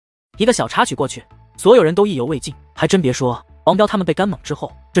一个小插曲过去，所有人都意犹未尽。还真别说，黄彪他们被干猛之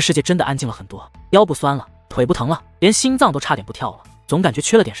后，这世界真的安静了很多，腰不酸了，腿不疼了，连心脏都差点不跳了，总感觉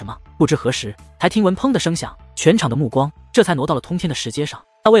缺了点什么。不知何时，才听闻砰的声响，全场的目光这才挪到了通天的石阶上。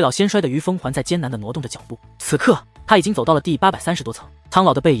那未老先衰的于峰还在艰难地挪动着脚步，此刻他已经走到了第830多层，苍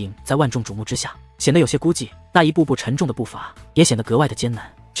老的背影在万众瞩目之下显得有些孤寂，那一步步沉重的步伐也显得格外的艰难。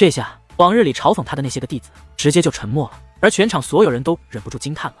这下往日里嘲讽他的那些个弟子直接就沉默了，而全场所有人都忍不住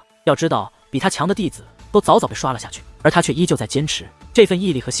惊叹了。要知道，比他强的弟子都早早被刷了下去，而他却依旧在坚持，这份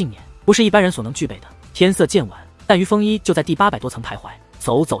毅力和信念不是一般人所能具备的。天色渐晚，但于峰依旧在第800多层徘徊，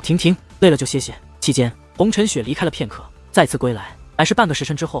走走停停，累了就歇歇。期间，红尘雪离开了片刻，再次归来，乃是半个时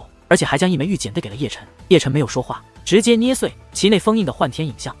辰之后，而且还将一枚玉简递给了叶辰。叶辰没有说话，直接捏碎其内封印的幻天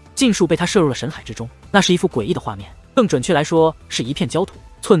影像，尽数被他摄入了神海之中。那是一幅诡异的画面，更准确来说，是一片焦土，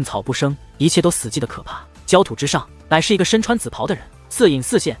寸草不生，一切都死寂的可怕。焦土之上，乃是一个身穿紫袍的人，似隐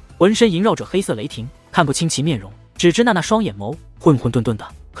似现，浑身萦绕着黑色雷霆，看不清其面容，只知那双眼眸混混沌沌的，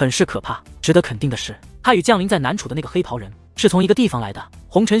很是可怕。值得肯定的是，他与降临在南楚的那个黑袍人是从一个地方来的。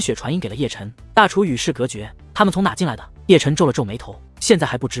红尘雪传音给了叶辰，大楚与世隔绝，他们从哪进来的？叶辰皱了皱眉头，现在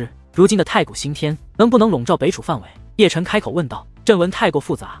还不知。如今的太古星天能不能笼罩北楚范围？叶辰开口问道。阵纹太过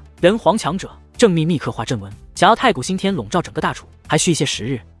复杂，人皇强者正秘密刻画阵纹，想要太古星天笼罩整个大楚，还需一些时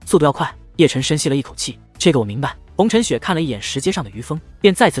日，速度要快。叶辰深吸了一口气，这个我明白。红尘雪看了一眼石阶上的于峰，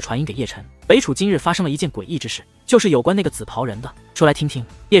便再次传音给叶辰。北楚今日发生了一件诡异之事，就是有关那个紫袍人的，说来听听。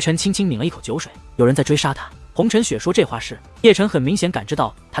叶辰轻轻抿了一口酒水，有人在追杀他。红尘雪说这话时，叶辰很明显感知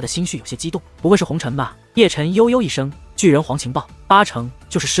到他的心绪有些激动，不会是红尘吧？叶辰悠悠一声，巨人皇情报，8成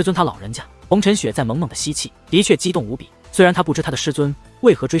就是师尊他老人家。红尘雪在猛猛的吸气，的确激动无比。虽然他不知他的师尊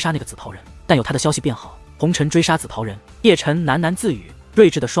为何追杀那个紫袍人，但有他的消息便好。红尘追杀紫袍人，叶辰喃喃自语，睿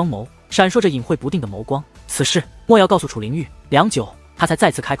智的双眸闪烁着隐晦不定的眸光。此事莫要告诉楚灵玉。良久，他才再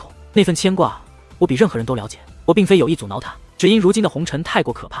次开口，那份牵挂，我比任何人都了解。我并非有意阻挠他，只因如今的红尘太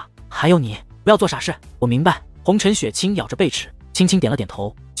过可怕。还有你，不要做傻事。我明白。红尘雪轻咬着贝齿，轻轻点了点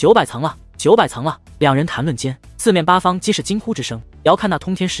头。900层了，900层了。两人谈论间，四面八方皆是惊呼之声。遥看那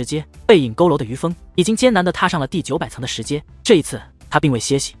通天石阶，背影佝偻的于峰已经艰难地踏上了第900层的石阶。这一次，他并未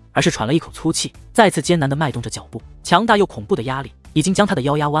歇息，而是喘了一口粗气，再次艰难地迈动着脚步。强大又恐怖的压力已经将他的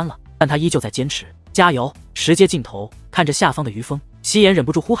腰压弯了，但他依旧在坚持。加油！石阶尽头，看着下方的于峰，夕颜忍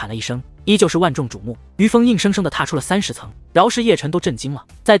不住呼喊了一声，依旧是万众瞩目。于峰硬生生地踏出了30层，饶是叶辰都震惊了。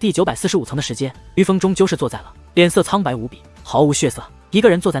在第945层的石阶，于峰终究是坐在了，脸色苍白无比，毫无血色，一个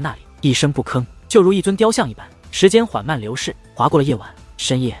人坐在那里，一声不吭，就如一尊雕像一般。时间缓慢流逝，划过了夜晚，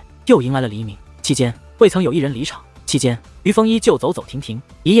深夜又迎来了黎明。期间未曾有一人离场。期间，于峰依旧走走停停，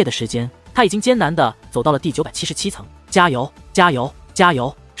一夜的时间，他已经艰难地走到了第977层。加油！加油！加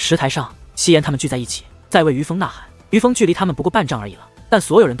油！石台上，夕颜他们聚在一起，在为于峰呐喊。于峰距离他们不过半丈而已了，但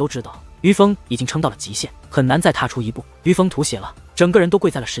所有人都知道，于峰已经撑到了极限，很难再踏出一步。于峰吐血了，整个人都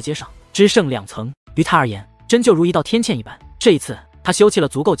跪在了石阶上，只剩2层。于他而言，真就如一道天堑一般。这一次，他休憩了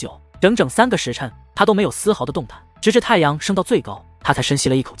足够久，整整3个时辰，他都没有丝毫的动弹，直至太阳升到最高，他才深吸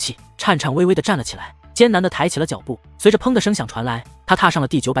了一口气，颤颤巍巍地站了起来，艰难地抬起了脚步。随着砰的声响传来，他踏上了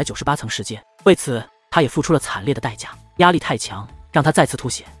第998层石阶。为此，他也付出了惨烈的代价，压力太强，让他再次吐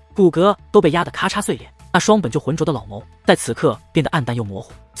血，骨骼都被压得咔嚓碎裂。那双本就浑浊的老眸，在此刻变得暗淡又模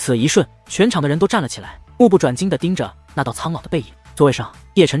糊。此一瞬，全场的人都站了起来，目不转睛地盯着那道苍老的背影。座位上，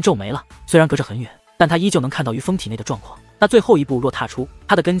叶辰皱眉了，虽然隔着很远，但他依旧能看到于峰体内的状况。那最后一步若踏出，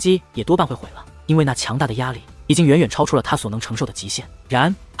他的根基也多半会毁了，因为那强大的压力已经远远超出了他所能承受的极限。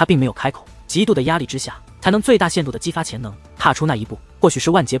然他并没有开口，极度的压力之下，才能最大限度地激发潜能。踏出那一步，或许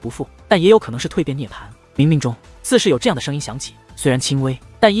是万劫不复，但也有可能是蜕变涅槃。冥冥中，似是有这样的声音响起，虽然轻微，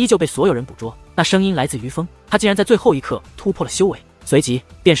但依旧被所有人捕捉。那声音来自于峰，他竟然在最后一刻突破了修为。随即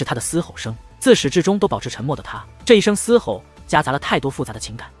便是他的嘶吼声，自始至终都保持沉默的他，这一声嘶吼夹杂了太多复杂的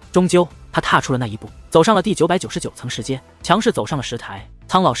情感。终究，他踏出了那一步，走上了第999层石阶，强势走上了石台。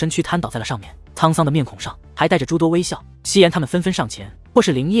苍老身躯瘫倒在了上面，沧桑的面孔上还带着诸多微笑。夕颜他们纷纷上前，或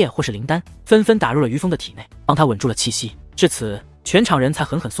是灵液，或是灵丹，纷纷打入了于峰的体内，帮他稳住了气息。至此，全场人才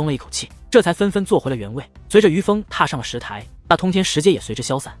狠狠松了一口气，这才纷纷坐回了原位。随着于峰踏上了石台，那通天石阶也随之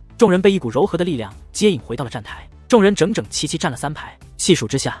消散，众人被一股柔和的力量接引回到了站台。众人整整齐齐站了3排，细数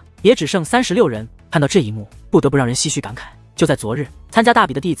之下，也只剩36人。看到这一幕，不得不让人唏嘘感慨。就在昨日，参加大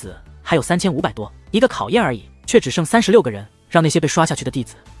比的弟子还有3500多，一个考验而已，却只剩36个人，让那些被刷下去的弟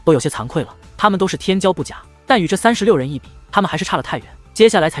子都有些惭愧了。他们都是天骄不假，但与这36人一比，他们还是差了太远。接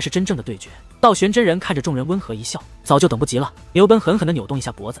下来才是真正的对决。道玄真人看着众人温和一笑，早就等不及了。牛奔狠狠地扭动一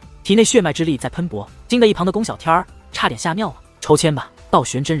下脖子，体内血脉之力在喷薄，惊得一旁的龚小天儿差点吓尿了。抽签吧！道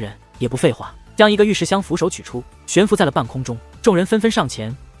玄真人也不废话，将一个玉石香扶手取出，悬浮在了半空中。众人纷纷上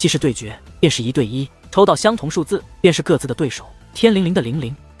前既是对决，便是1对1，抽到相同数字，便是各自的对手。天灵灵的灵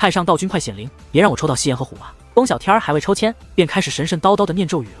灵，太上道君快显灵，别让我抽到夕颜和虎娃。宫小天还未抽签，便开始神神叨叨的念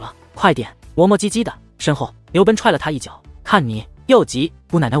咒语了。快点！磨磨唧唧的。身后牛奔踹了他一脚，看你又急，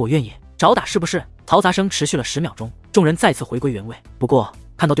姑奶奶我愿意，找打是不是？嘈杂声持续了10秒钟，众人再次回归原位。不过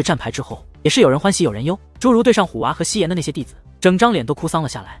看到对战牌之后，也是有人欢喜有人忧。诸如对上虎娃和夕颜的那些弟子，整张脸都哭丧了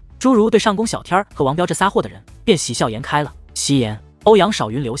下来；诸如对上宫小天和王彪这撒货的人，便喜笑颜开了。夕颜、欧阳少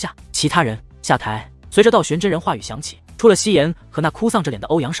云留下，其他人下台。随着道玄真人话语响起，除了夕颜和那哭丧着脸的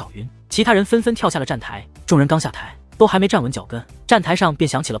欧阳少云，其他人纷纷跳下了站台。众人刚下台，都还没站稳脚跟，站台上便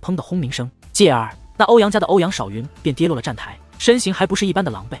响起了砰的轰鸣声，继而那欧阳家的欧阳少云便跌落了站台，身形还不是一般的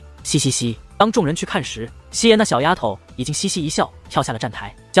狼狈。嘻嘻嘻！当众人去看时，夕颜那小丫头已经嘻嘻一笑，跳下了站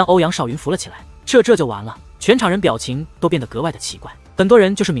台，将欧阳少云扶了起来。这就完了。全场人表情都变得格外的奇怪，很多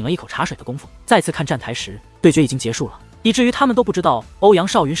人就是抿了一口茶水的功夫，再次看站台时，对决已经结束了，以至于他们都不知道欧阳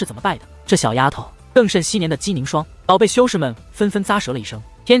少云是怎么败的。这小丫头更甚昔年的姬凝霜，早被修士们纷纷咂舌了一声。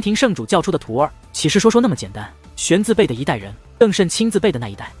天庭圣主教出的徒儿，岂是说那么简单？玄字辈的一代人，更甚亲自辈的那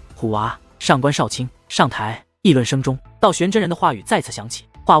一代。虎娃、上官少卿上台。议论声中，道玄真人的话语再次响起。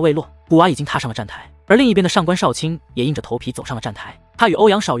话未落，虎娃已经踏上了站台，而另一边的上官少卿也硬着头皮走上了站台。他与欧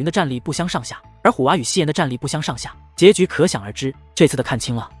阳少云的战力不相上下，而虎娃与夕颜的战力不相上下，结局可想而知。这次的看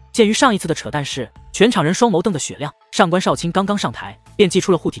清了。鉴于上一次的扯淡事，全场人双眸瞪得雪亮。上官少卿刚刚上台，便祭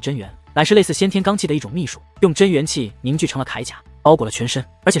出了护体真元，乃是类似先天罡气的一种秘术，用真元气凝聚成了铠甲，包裹了全身，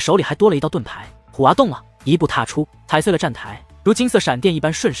而且手里还多了一道盾牌。虎娃动了，一步踏出，踩碎了站台，如金色闪电一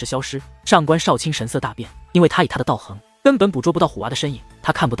般瞬时消失。上官少卿神色大变，因为他以他的道行根本捕捉不到虎娃的身影，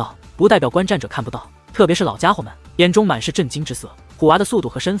他看不到，不代表观战者看不到，特别是老家伙们眼中满是震惊之色。虎娃的速度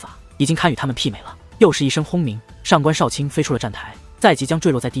和身法已经堪与他们媲美了。又是一声轰鸣，上官少卿飞出了站台，在即将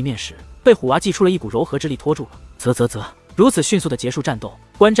坠落在地面时，被虎娃祭出了一股柔和之力拖住了。啧，如此迅速的结束战斗，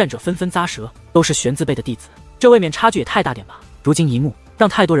观战者纷纷咂舌，都是玄字辈的弟子，这未免差距也太大点吧。如今一幕让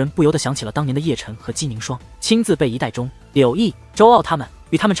太多人不由得想起了当年的叶辰和姬凝霜，亲自辈一代中，柳毅、周傲他们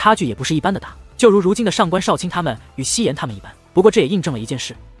与他们差距也不是一般的大，就如如今的上官少卿他们与夕颜他们一般。不过这也印证了一件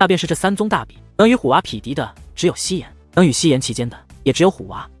事，那便是这三宗大比，能与虎娃匹敌的只有夕颜，能与夕颜齐肩的也只有虎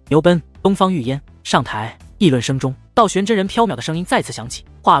娃。牛奔、东方玉烟上台。议论声中，道玄真人飘渺的声音再次响起。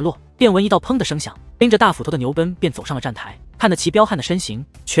话落，便闻一道砰的声响，拎着大斧头的牛奔便走上了站台。看得其彪悍的身形，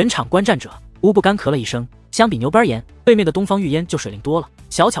全场观战者无不干咳了一声。相比牛奔而言，对面的东方玉烟就水灵多了，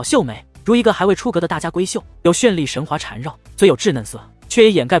小巧秀美，如一个还未出阁的大家闺秀，有绚丽神华缠绕，虽有稚嫩色，却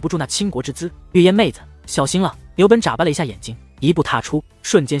也掩盖不住那倾国之姿。玉烟妹子，小心了！牛奔眨巴了一下眼睛，一步踏出，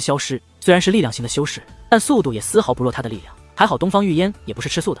瞬间消失。虽然是力量型的修士，但速度也丝毫不弱他的力量。还好东方玉烟也不是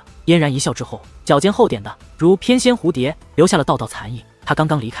吃素的，嫣然一笑之后，脚尖后点的如翩跹蝴蝶，留下了道道残影。他刚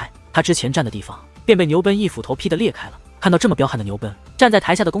刚离开，他之前站的地方便被牛奔一斧头劈得裂开了。看到这么彪悍的牛奔，站在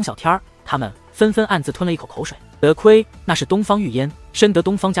台下的宫小天他们纷纷暗自吞了一口口水。得亏那是东方玉烟，深得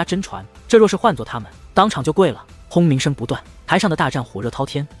东方家真传，这若是换作他们，当场就跪了。轰鸣声不断，台上的大战火热滔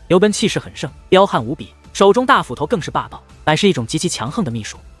天，牛奔气势很盛，彪悍无比，手中大斧头更是霸道，乃是一种极其强横的秘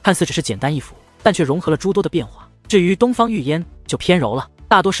术，看似只是简单一斧，但却融合了诸多的变化。至于东方玉烟就偏柔了，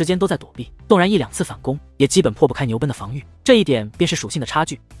大多时间都在躲避，纵然1、2次反攻，也基本破不开牛奔的防御。这一点便是属性的差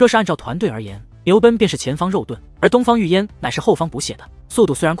距。若是按照团队而言，牛奔便是前方肉盾，而东方玉烟乃是后方补血的，速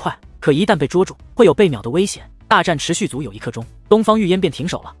度虽然快，可一旦被捉住，会有被秒的危险。大战持续足有1刻钟，东方玉烟便停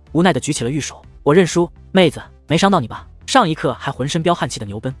手了，无奈的举起了玉手。我认输，妹子，没伤到你吧？上一刻还浑身彪悍气的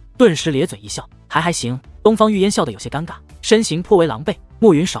牛奔，顿时咧嘴一笑，还行。东方玉烟笑得有些尴尬，身形颇为狼狈。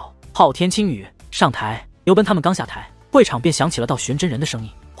暮云少、昊天青羽上台。牛奔他们刚下台，会场便响起了道玄真人的声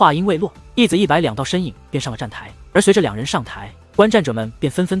音。话音未落，一紫一白2道身影便上了站台。而随着2人上台，观战者们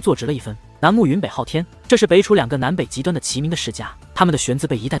便纷纷坐直了一分。南暮云北昊天，这是北楚2个南北极端的齐名的世家，他们的玄字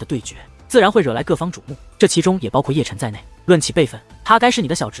辈一代的对决，自然会惹来各方瞩目。这其中也包括叶辰在内。论起辈分，他该是你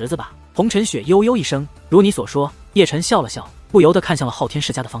的小侄子吧？红尘雪悠悠一声，如你所说。叶辰笑了笑，不由得看向了昊天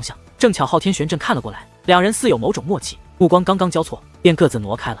世家的方向。正巧昊天玄阵看了过来，两人似有某种默契，目光刚刚交错，便各自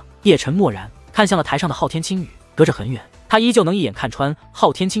挪开了。叶辰默然看向了台上的昊天青羽，隔着很远，他依旧能一眼看穿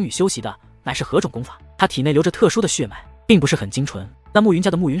昊天青羽修习的乃是何种功法。他体内流着特殊的血脉，并不是很精纯。那暮云家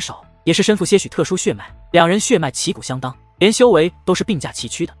的暮云少也是身负些许特殊血脉，两人血脉旗鼓相当，连修为都是并驾齐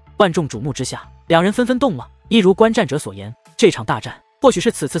驱的。万众瞩目之下，两人纷纷动了。一如观战者所言，这场大战或许是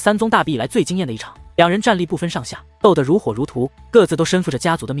此次3宗大比以来最惊艳的一场。两人战力不分上下，斗得如火如荼，各自都身负着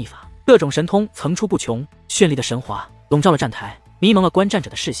家族的秘法，各种神通层出不穷，绚丽的神华笼罩了站台，迷蒙了观战者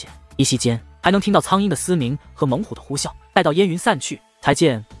的视线。一息间还能听到苍鹰的嘶鸣和猛虎的呼啸，待到烟云散去，才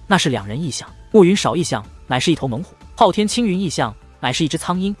见那是2人异象。暮云少异象乃是一头猛虎，昊天青云异象乃是一只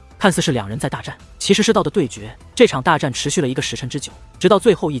苍鹰，看似是2人在大战，其实是道的对决。这场大战持续了1个时辰之久，直到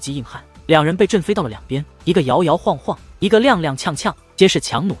最后一击硬汉，两人被震飞到了两边，一个摇摇晃晃，一个踉踉跄跄，皆是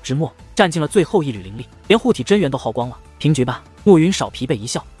强弩之末，占尽了最后一缕灵力，连护体真元都耗光了。平局吧。慕云少疲惫一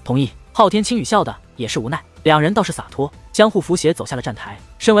笑，同意。昊天轻语笑的也是无奈，两人倒是洒脱，相互扶携走下了站台。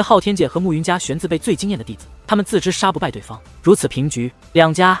身为昊天界和慕云家玄字辈最惊艳的弟子，他们自知杀不败对方，如此平局，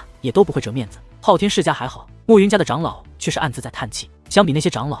两家也都不会折面子。昊天世家还好，慕云家的长老却是暗自在叹气。相比那些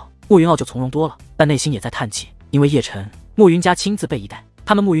长老，慕云傲就从容多了，但内心也在叹气，因为叶辰，慕云家亲自辈一代，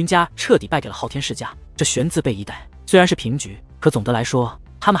他们慕云家彻底败给了昊天世家。这玄字辈一代虽然是平局，可总的来说，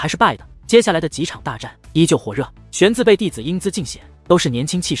他们还是败的。接下来的几场大战依旧火热，玄字辈弟子英姿尽显，都是年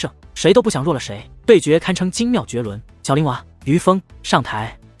轻气盛，谁都不想弱了谁，对决堪称精妙绝伦。小灵娃、于峰上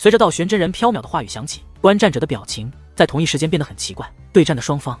台，随着道玄真人飘渺的话语响起，观战者的表情在同一时间变得很奇怪，对战的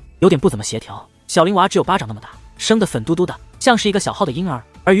双方有点不怎么协调。小灵娃只有巴掌那么大，生得粉嘟嘟的，像是一个小号的婴儿，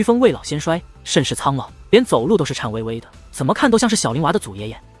而于峰未老先衰，甚是苍老，连走路都是颤巍巍的，怎么看都像是小灵娃的祖爷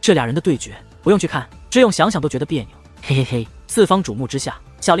爷。这俩人的对决不用去看，只用想想都觉得别扭。嘿嘿嘿，四方瞩目之下，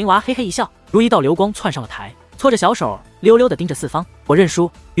小灵娃嘿嘿一笑，如一道流光窜上了台，搓着小手溜溜地盯着四方。我认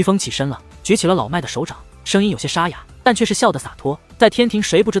输。于峰起身了，举起了老迈的手掌，声音有些沙哑，但却是笑得洒脱。在天庭，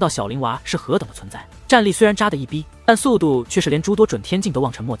谁不知道小灵娃是何等的存在？战力虽然渣得一逼，但速度却是连诸多准天境都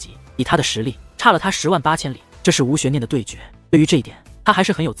望尘莫及。以他的实力，差了他108000里，这是无悬念的对决。对于这一点，他还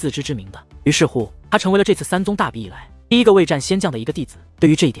是很有自知之明的。于是乎，他成为了这次三宗大比以来第一个未战先降的一个弟子。对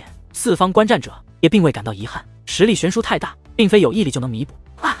于这一点，四方观战者也并未感到遗憾。实力悬殊太大，并非有毅力就能弥补。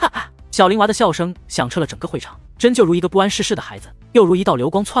哈哈哈！小灵娃的笑声响彻了整个会场，真就如一个不谙世事的孩子，又如一道流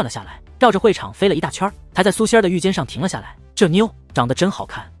光窜了下来，绕着会场飞了一大圈，才在苏仙儿的玉肩上停了下来。这妞长得真好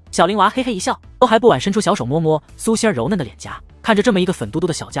看。小灵娃嘿嘿一笑，都还不晚伸出小手摸摸苏仙儿柔嫩的脸颊。看着这么一个粉嘟嘟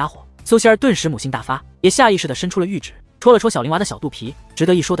的小家伙，苏仙儿顿时母性大发，也下意识地伸出了玉指，戳了戳小灵娃的小肚皮。值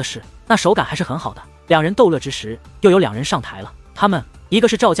得一说的是，那手感还是很好的。两人逗乐之时，又有两人上台了。他们一个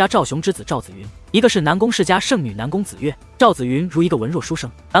是赵家赵雄之子赵子云，一个是南宫世家圣女南宫子月。赵子云如一个文弱书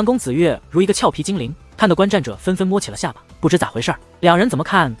生，南宫子月如一个俏皮精灵，看得观战者纷纷摸起了下巴，不知咋回事儿。两人怎么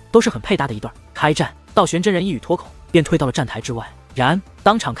看都是很配搭的一对。开战，道玄真人一语脱口，便推到了站台之外。然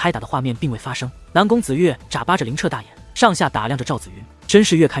当场开打的画面并未发生。南宫子月眨巴着灵澈大眼，上下打量着赵子云，真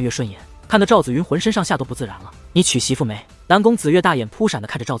是越看越顺眼，看得赵子云浑身上下都不自然了。你娶媳妇没？南宫子月大眼扑闪的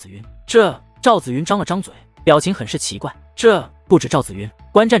看着赵子云。赵子云张了张嘴，表情很是奇怪。这不止赵子云，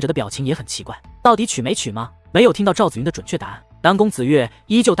观战者的表情也很奇怪。到底娶没娶吗？没有听到赵子云的准确答案。南宫子月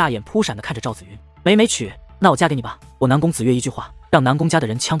依旧大眼扑闪的看着赵子云。没娶，那我嫁给你吧。我南宫子月一句话，让南宫家的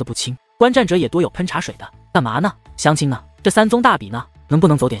人呛得不轻。观战者也多有喷茶水的。干嘛呢？相亲呢？这三宗大比呢？能不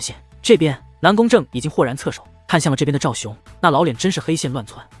能走点线？这边南宫正已经豁然侧手，看向了这边的赵雄，那老脸真是黑线乱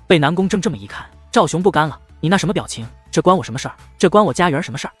窜。被南宫正这么一看，赵雄不甘了。你那什么表情？这关我什么事儿？这关我家园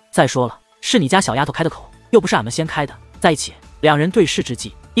什么事儿？再说了，是你家小丫头开的口，又不是俺们先开的。在一起。两人对视之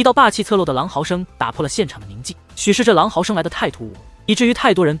际，一道霸气侧漏的狼嚎声打破了现场的宁静。许是这狼嚎声来得太突兀，以至于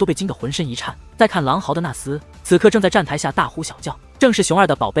太多人都被惊得浑身一颤。再看狼嚎的那厮，此刻正在站台下大呼小叫，正是熊二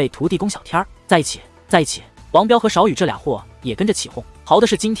的宝贝徒弟宫小天儿。在一起，在一起。王彪和少宇这俩货也跟着起哄，嚎的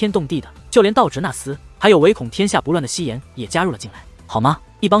是惊天动地的，就连道直那厮，还有唯恐天下不乱的夕颜也加入了进来。好吗？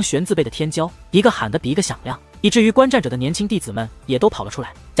一帮玄字辈的天骄，一个喊得比一个响亮，以至于观战者的年轻弟子们也都跑了出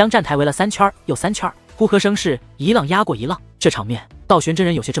来，将站台围了3圈又3圈，呼喝声是一浪压过一浪。这场面，道玄真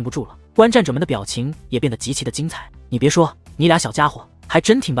人有些镇不住了，观战者们的表情也变得极其的精彩。你别说，你俩小家伙还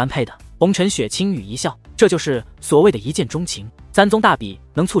真挺般配的。红尘雪轻语一笑，这就是所谓的一见钟情。三宗大比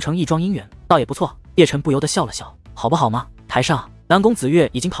能促成一桩姻缘，倒也不错。叶辰不由得笑了笑，好不好吗？台上，南宫子月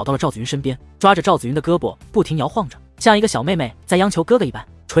已经跑到了赵子云身边，抓着赵子云的胳膊不停摇晃着，像一个小妹妹在央求哥哥一般，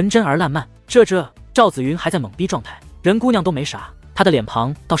纯真而烂漫。赵子云还在懵逼状态，人姑娘都没啥，她的脸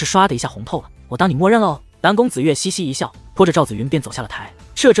庞倒是唰的一下红透了。我当你默认喽。南宫子月嘻嘻一笑，拖着赵子云便走下了台。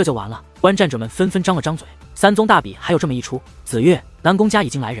这就完了。观战者们纷纷张了张嘴。三宗大比还有这么一出。子月，南宫家已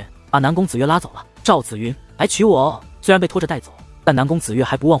经来人，把南宫子月拉走了。赵子云，来娶我哦。虽然被拖着带走，但南宫子月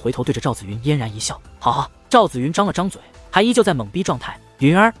还不忘回头对着赵子云嫣然一笑。好。赵子云张了张嘴，还依旧在懵逼状态。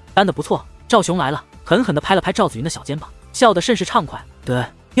云儿干得不错。赵雄来了，狠狠地拍了拍赵子云的小肩膀，笑得甚是畅快。对，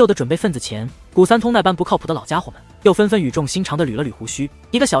又得准备份子钱。古三通那般不靠谱的老家伙们又纷纷语重心长地捋了捋胡须。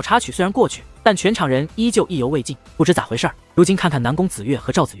一个小插曲虽然过去，但全场人依旧意犹未尽，不知咋回事儿。如今看看南宫子月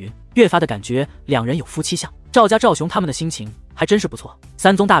和赵子云，越发的感觉两人有夫妻相。赵家赵雄他们的心情还真是不错，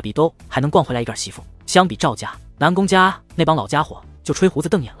三宗大比都还能逛回来一个儿媳妇。相比赵家，南宫家那帮老家伙就吹胡子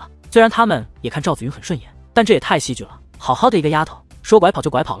瞪眼了。虽然他们也看赵子云很顺眼，但这也太戏剧了。好好的一个丫头，说拐跑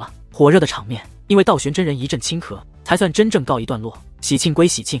就拐跑了。火热的场面因为道玄真人一阵轻咳，才算真正告一段落。喜庆归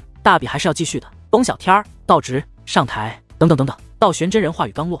喜庆，大比还是要继续的。宫小天儿、道直上台，等等等等。道玄真人话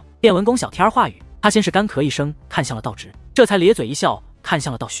语刚落，便闻宫小天儿话语：他先是干咳一声，看向了道直，这才咧嘴一笑，看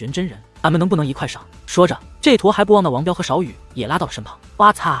向了道玄真人：“俺们能不能一块上？”说着，这坨还不忘那王彪和少宇也拉到了身旁。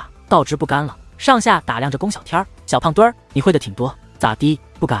哇擦！道直不干了，上下打量着龚小天儿：“小胖墩儿，你会的挺多，咋地？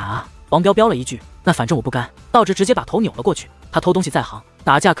不敢啊？”王彪飙了一句：“那反正我不干。”道直直接把头扭了过去。他偷东西在行，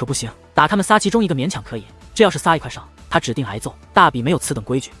打架可不行，打他们仨其中一个勉强可以，这要是仨一块上，他指定挨揍。大比没有此等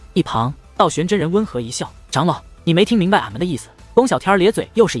规矩。一旁道玄真人温和一笑：“长老，你没听明白俺们的意思。”龚小天咧嘴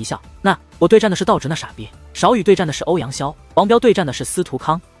又是一笑：“那我对战的是道直那傻逼，少宇对战的是欧阳潇，王彪对战的是司徒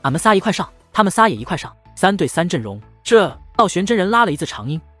康，俺们仨一块上，他们仨也一块上，3对3阵容。”这道玄真人拉了一字长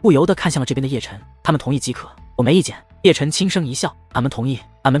音，不由得看向了这边的叶辰：“他们同意即可，我没意见。”叶辰轻声一笑：“俺们同意，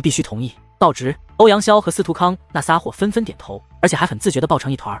俺们必须同意。”道直、欧阳潇和司徒康那仨货纷纷点头，而且还很自觉地抱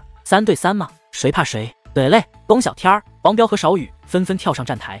成一团。3对3嘛，谁怕谁？对嘞！龚小天儿、王彪和少宇纷纷跳上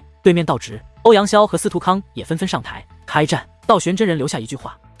站台，对面道直、欧阳潇和司徒康也纷纷上台开战。道玄真人留下一句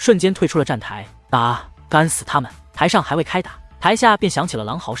话，瞬间退出了站台：“打，干死他们！”台上还未开打，台下便响起了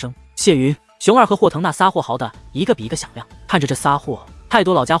狼嚎声。谢云、熊二和霍腾那仨货嚎的一个比一个响亮。看着这仨货，太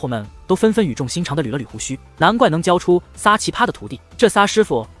多老家伙们都纷纷语重心长地捋了捋胡须，难怪能教出仨奇葩的徒弟。这仨师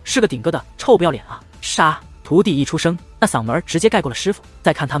傅是个顶哥的臭不要脸啊！杀！徒弟一出声，那嗓门直接盖过了师傅。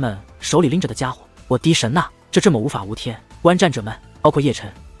再看他们手里拎着的家伙，我滴神呐！这么无法无天，观战者们，包括叶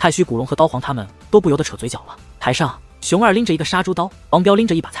辰、太虚古龙和刀皇他们都不由得扯嘴角了。台上，熊二拎着一个杀猪刀，王彪拎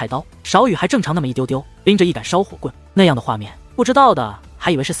着一把菜刀，少宇还正常那么一丢丢，拎着一杆烧火棍。那样的画面，不知道的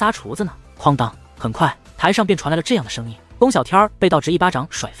还以为是仨厨子呢。哐当！很快，台上便传来了这样的声音：龚小天儿被道直一巴掌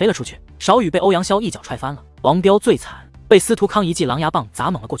甩飞了出去，少宇被欧阳潇一脚踹翻了，王彪最惨，被司徒康一记狼牙棒砸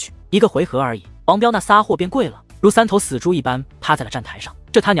猛了过去。一个回合而已，王彪那仨货便跪了，如3头死猪一般趴在了站台上。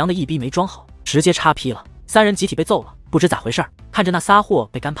这他娘的一逼没装好，直接叉劈了，3人集体被揍了，不知咋回事。看着那仨货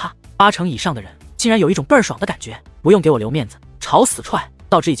被干趴，8成以上的人竟然有一种倍儿爽的感觉，不用给我留面子，朝死踹！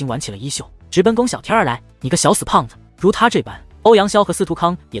道直已经挽起了衣袖，直奔龚小天而来。你个小死胖子！如他这般，欧阳潇和司徒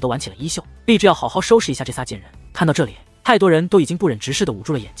康也都挽起了衣袖，立志要好好收拾一下这仨贱人。看到这里，太多人都已经不忍直视地捂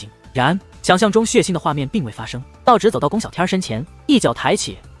住了眼睛。然想象中血腥的画面并未发生，道直走到龚小天身前，一脚抬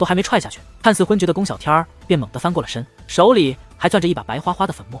起，都还没踹下去，看似昏厥的龚小天便猛地翻过了身，手里还攥着一把白花花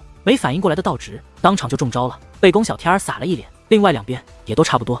的粉末。没反应过来的道直当场就中招了，被龚小天撒了一脸。另外两边也都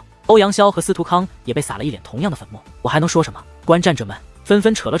差不多，欧阳潇和司徒康也被撒了一脸同样的粉末。我还能说什么？观战者们纷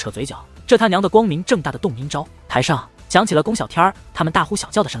纷扯了扯嘴角，这他娘的光明正大的动阴招！台上响起了龚小天他们大呼小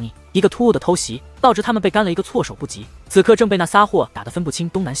叫的声音，一个突兀的偷袭，道直他们被干了一个措手不及，此刻正被那仨货打得分不清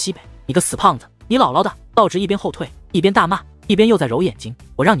东南西北。你个死胖子，你姥姥的！道直一边后退一边大骂，一边又在揉眼睛。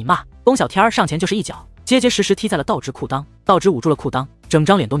我让你骂！龚小天上前就是一脚，结结实实踢在了道直裤裆，道直捂住了裤裆，整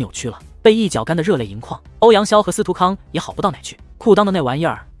张脸都扭曲了，被一脚干得热泪盈眶。欧阳潇和司徒康也好不到哪去，裤裆的那玩意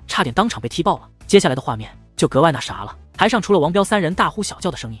儿差点当场被踢爆了。接下来的画面就格外那啥了，台上除了王彪3人大呼小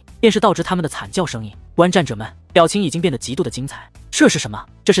叫的声音，便是道直他们的惨叫声音。观战者们表情已经变得极度的精彩。这是什么？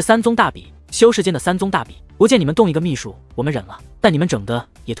这是3宗大比，修世间的3宗大比。不见你们动一个秘术，我们忍了，但你们整的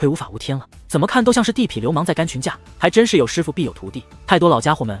也忒无法无天了，怎么看都像是地痞流氓在干群架，还真是有师傅必有徒弟。太多老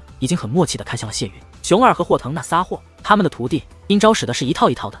家伙们已经很默契地看向了谢云、熊二和霍腾那仨货，他们的徒弟阴招使的是一套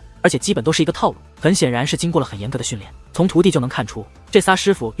一套的，而且基本都是一个套路，很显然是经过了很严格的训练。从徒弟就能看出，这仨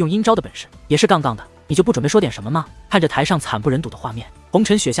师傅用阴招的本事也是杠杠的。你就不准备说点什么吗？看着台上惨不忍睹的画面，红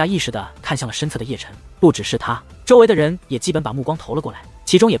尘雪下意识地看向了身侧的叶辰。不只是他，周围的人也基本把目光投了过来，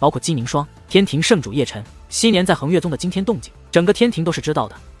其中也包括姬凝霜、天庭圣主叶辰。昔年在恒岳宗的惊天动静，整个天庭都是知道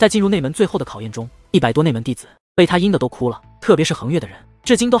的。在进入内门最后的考验中，100多内门弟子被他阴的都哭了，特别是恒岳的人，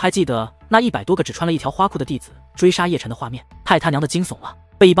至今都还记得那100多个只穿了一条花裤的弟子追杀叶辰的画面，太他娘的惊悚了。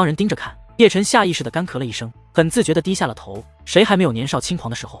被一帮人盯着看，叶辰下意识地干咳了一声，很自觉地低下了头。谁还没有年少轻狂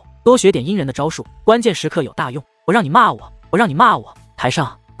的时候？多学点阴人的招数，关键时刻有大用。我让你骂我，我让你骂我！台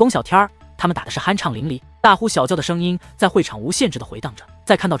上，龚小天他们打的是酣畅淋漓，大呼小叫的声音在会场无限制地回荡着。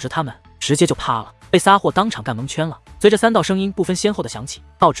再看到直他们，直接就趴了，被仨货当场干蒙圈了。随着3道声音不分先后的响起，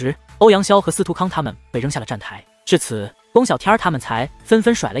道直、欧阳潇和司徒康他们被扔下了站台。至此，龚小天他们才纷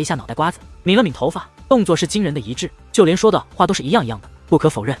纷甩了一下脑袋瓜子，抿了抿头发，动作是惊人的一致，就连说的话都是一样一样的。不可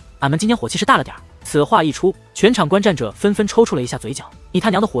否认，俺们今天火气是大了点儿。此话一出，全场观战者纷纷抽搐了一下嘴角。你他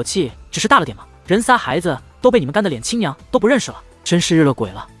娘的火气只是大了点吗？人仨孩子都被你们干的脸亲娘都不认识了，真是日了鬼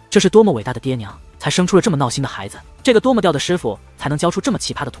了！这是多么伟大的爹娘，才生出了这么闹心的孩子？这个多么吊的师傅，才能教出这么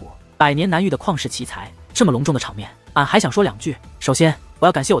奇葩的徒？100年难遇的旷世奇才，这么隆重的场面，俺还想说2句。首先，我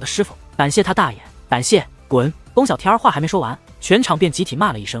要感谢我的师傅，感谢他大爷，感谢滚！龚小天话还没说完，全场便集体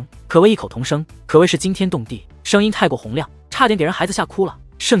骂了一声，可谓异口同声，可谓是惊天动地，声音太过洪亮，差点给人孩子吓哭了。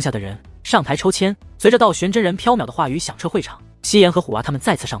剩下的人上台抽签，随着道玄真人飘渺的话语响彻会场，西岩和虎娃他们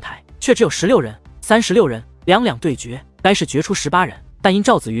再次上台，却只有16人、36人，两对决，该是决出18人。但因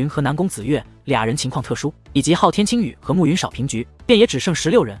赵子云和南宫子月俩人情况特殊，以及昊天青羽和暮云少平局，便也只剩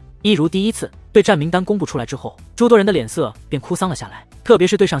16人。一如第一次对战名单公布出来之后，诸多人的脸色便哭丧了下来，特别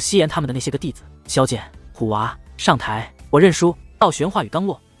是对上西岩他们的那些个弟子。萧剑、虎娃上台，我认输。道玄话语刚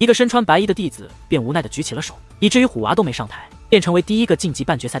落，一个身穿白衣的弟子便无奈地举起了手，以至于虎娃都没上台，便成为第一个晋级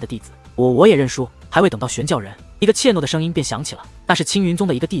半决赛的弟子。我也认输。还未等到玄教人，一个怯懦的声音便响起了，那是青云宗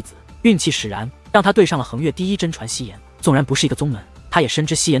的一个弟子，运气使然，让他对上了横越第一真传西岩。纵然不是一个宗门，他也深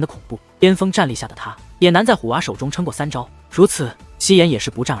知西岩的恐怖，巅峰战力下的他也难在虎娃手中撑过3招。如此，西岩也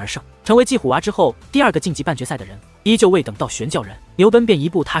是不战而胜，成为继虎娃之后第2个晋级半决赛的人。依旧未等到玄教人，牛奔便一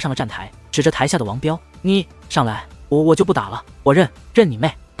步踏上了战台，指着台下的王彪：“你上来，我就不打了，我认你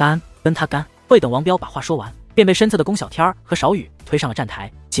妹，干跟他干。”未等王彪把话说完，便被身侧的龚小天和少宇推上了战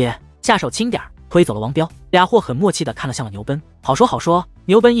台。姐，下手轻点，推走了王彪。俩货很默契地看了向了牛奔。好说好说。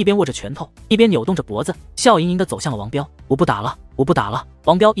牛奔一边握着拳头，一边扭动着脖子，笑盈盈地走向了王彪。我不打了，我不打了。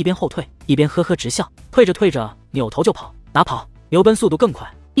王彪一边后退，一边呵呵直笑，退着扭头就跑。哪跑？牛奔速度更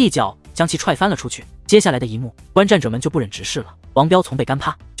快，一脚将其踹翻了出去。接下来的一幕，观战者们就不忍直视了。王彪从被干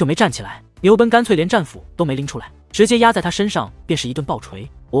趴就没站起来，牛奔干脆连战斧都没拎出来，直接压在他身上便是一顿暴锤。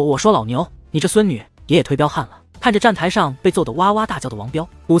我说老牛，你这孙女也推彪悍了。看着站台上被揍得哇哇大叫的王彪，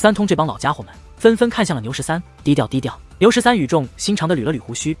古三通这帮老家伙们纷纷看向了牛13，低调。牛13语重心长地捋了捋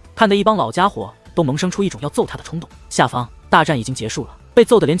胡须，看得一帮老家伙都萌生出一种要揍他的冲动。下方大战已经结束了，被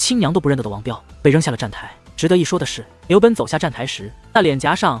揍得连亲娘都不认得的王彪被扔下了站台。值得一说的是，牛奔走下站台时，那脸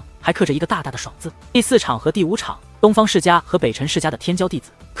颊上还刻着一个大大的爽字。第4场和第5场，东方世家和北辰世家的天骄弟子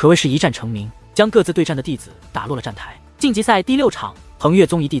可谓是一战成名，将各自对战的弟子打落了站台。晋级赛第6场，横越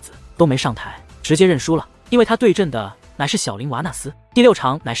宗一弟子都没上台，直接认输了，因为他对阵的乃是小林瓦纳斯。第6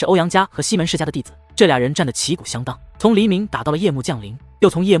场乃是欧阳家和西门世家的弟子，这俩人战得旗鼓相当，从黎明打到了夜幕降临，又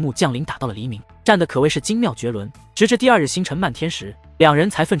从夜幕降临打到了黎明，战得可谓是精妙绝伦。直至第2日星辰漫天时，两人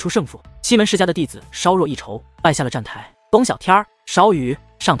才分出胜负。西门世家的弟子稍弱一筹，败下了站台。龚小天、少宇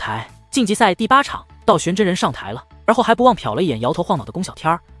上台。晋级赛第8场，道玄真人上台了，而后还不忘瞟了一眼摇头晃脑的龚小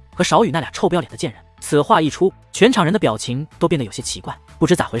天和少宇那俩臭不要脸的贱人。此话一出，全场人的表情都变得有些奇怪，不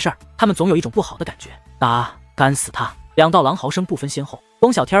知咋回事，他们总有一种不好的感觉。干死他！两道狼嚎声不分先后，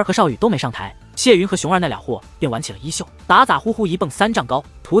龚小天和少宇都没上台，谢云和熊二那俩货便玩起了衣袖，打呼呼一蹦3丈高，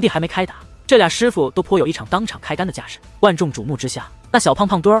徒弟还没开打，这俩师傅都颇有一场当场开干的架势。万众瞩目之下，那小胖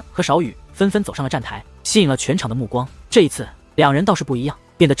胖墩儿和少宇纷纷走上了站台，吸引了全场的目光。这一次两人倒是不一样，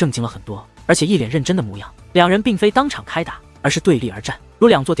变得正经了很多，而且一脸认真的模样。两人并非当场开打，而是对立而战，如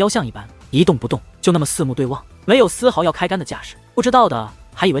2座雕像一般，一动不动，就那么四目对望，没有丝毫要开干的架势。不知道的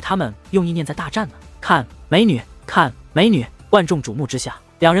还以为他们用意念在大战呢。看美女，看美女！万众瞩目之下，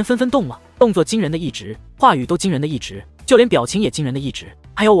两人纷纷动了，动作惊人的一直，话语都惊人的一直，就连表情也惊人的一直。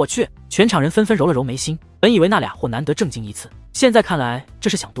哎呦我去！全场人纷纷揉了揉眉心，本以为那俩货难得正经一次，现在看来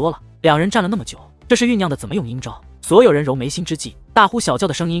这是想多了。两人战了那么久，这是酝酿的怎么用阴招？所有人揉眉心之际，大呼小叫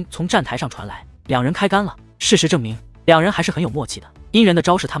的声音从站台上传来，两人开干了。事实证明，两人还是很有默契的，阴人的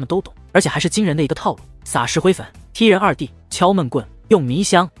招式他们都懂，而且还是惊人的一个套路：撒石灰粉、踢人2弟、敲闷棍、用迷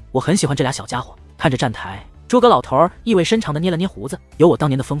香。我很喜欢这俩小家伙。看着站台，诸葛老头意味深长地捏了捏胡子，有我当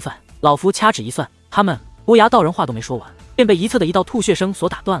年的风范。老夫掐指一算，他们无涯道人话都没说完，便被一侧的一道吐血声所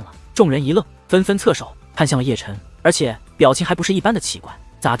打断了。众人一愣，纷纷侧手看向了叶辰，而且表情还不是一般的奇怪。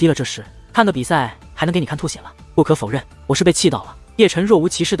咋地了这是？看个比赛还能给你看吐血了？不可否认，我是被气到了。叶辰若无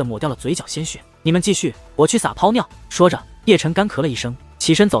其事地抹掉了嘴角鲜血。你们继续，我去撒泡尿。说着，叶辰干咳了一声，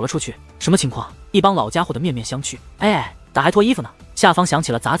起身走了出去。什么情况？一帮老家伙的面面相觑。哎，咋还脱衣服呢？下方响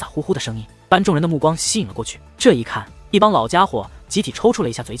起了咋呼呼的声音，把众人的目光吸引了过去。这一看，一帮老家伙集体抽搐了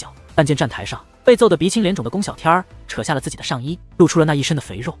一下嘴角。但见站台上被揍得鼻青脸肿的龚小天扯下了自己的上衣，露出了那一身的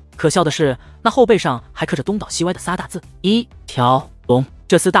肥肉。可笑的是，那后背上还刻着东倒西歪的仨大字：一条龙。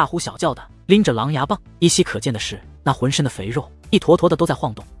这厮大呼小叫的拎着狼牙棒，依稀可见的是那浑身的肥肉一坨坨的都在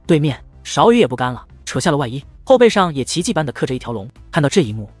晃动。对面少宇也不干了，扯下了外衣，后背上也奇迹般的刻着一条龙。看到这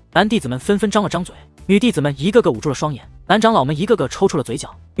一幕，男弟子们纷纷张了张嘴，女弟子们一个个捂住了双眼，男长老们一个个抽出了嘴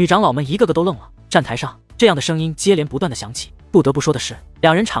角，女长老们一个个都愣了。站台上这样的声音接连不断的响起，不得不说的是，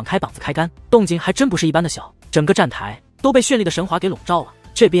两人敞开膀子开干，动静还真不是一般的小，整个站台都被绚丽的神华给笼罩了。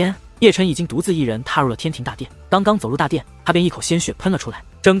这边叶辰已经独自一人踏入了天庭大殿，刚刚走入大殿，他便一口鲜血喷了出来，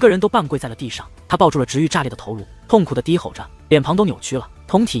整个人都半跪在了地上。他抱住了直欲炸裂的头颅，痛苦的低吼着，脸庞都扭曲了，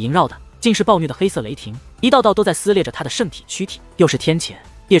通体萦绕的竟是暴虐的黑色雷霆，一道道都在撕裂着他的圣体躯体。又是天谴，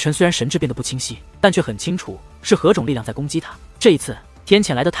叶辰虽然神智变得不清晰，但却很清楚是何种力量在攻击他。这一次天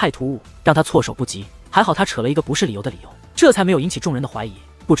谴来得太突兀，让他措手不及，还好他扯了一个不是理由的理由，这才没有引起众人的怀疑。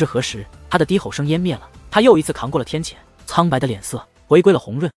不知何时，他的低吼声湮灭了，他又一次扛过了天谴，苍白的脸色回归了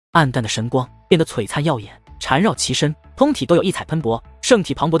红润，暗淡的神光变得璀璨耀眼。缠绕其身，通体都有异彩喷薄，圣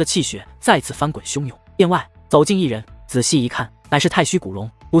体磅礴的气血再次翻滚汹涌。殿外走进一人，仔细一看，乃是太虚古龙。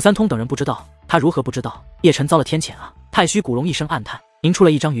古三通等人不知道，他如何不知道？叶辰遭了天谴啊！太虚古龙一声暗叹，迎出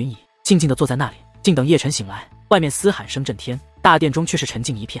了一张云椅，静静地坐在那里，静等叶辰醒来。外面嘶喊声震天，大殿中却是沉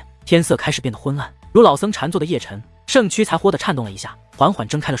静一片，天色开始变得昏暗。如老僧禅坐的叶辰，圣躯才豁地颤动了一下，缓缓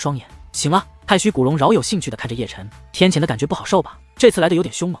睁开了双眼。醒了。太虚古龙饶有兴趣地看着叶辰，天谴的感觉不好受吧？这次来的有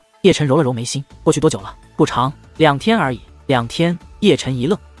点凶猛。叶辰揉了揉眉心，过去多久了？不长，2天而已。2天？叶辰一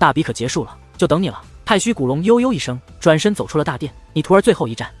愣，大比可结束了，就等你了。太虚古龙悠悠一声，转身走出了大殿。你徒儿最后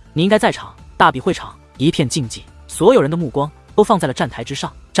一战，你应该在场。大比会场一片静寂，所有人的目光都放在了战台之上。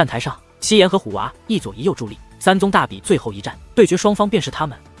战台上，西岩和虎娃一左一右伫立。三宗大比最后一战，对决双方便是他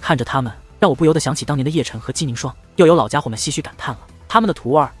们。看着他们，让我不由得想起当年的叶辰和姬宁霜。又有老家伙们唏嘘感叹了，他们的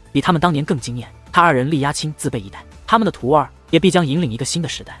徒儿比他们当年更惊艳。他二人力压青，自备一代，他们的徒儿也必将引领一个新的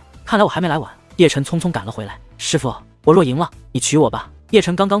时代。看来我还没来晚。叶辰匆匆赶了回来。师父，我若赢了，你娶我吧。叶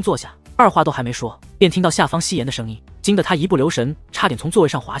辰刚刚坐下，二话都还没说，便听到下方西岩的声音，惊得他一不留神，差点从座位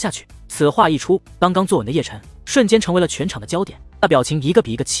上滑下去。此话一出，刚刚坐稳的叶辰瞬间成为了全场的焦点，那表情一个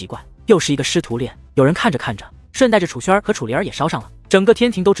比一个奇怪。又是一个师徒恋，有人看着看着，顺带着楚轩和楚灵儿也烧上了。整个天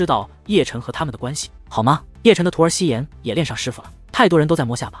庭都知道叶辰和他们的关系，好吗？叶辰的徒儿西岩也恋上师傅了，太多人都在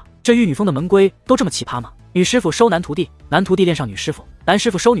摸下巴。这玉女峰的门规都这么奇葩吗？女师傅收男徒弟，男徒弟恋上女师傅，男师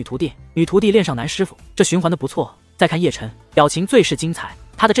傅收女徒弟，女徒弟恋上男师傅，这循环的不错。再看叶辰，表情最是精彩，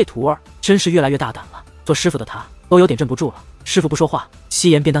他的这徒儿真是越来越大胆了，做师傅的他都有点镇不住了。师傅不说话，西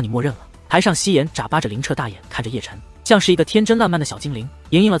岩便当你默认了。台上西岩眨巴着灵澈大眼看着叶辰，像是一个天真烂漫的小精灵。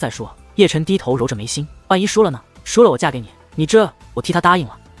赢了再说。叶辰低头揉着眉心，万一输了呢？输了我嫁给你，你这……我替他答应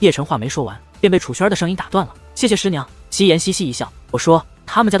了。叶辰话没说完，便被楚轩的声音打断了。谢谢师娘。西岩嘻嘻一笑，我说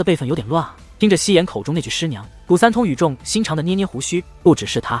他们家的辈分有点乱啊。听着西岩口中那句师娘，古三通语重心长的捏捏胡须。不只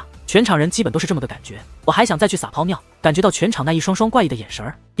是他，全场人基本都是这么个感觉。我还想再去撒泡尿，感觉到全场那一双双怪异的眼神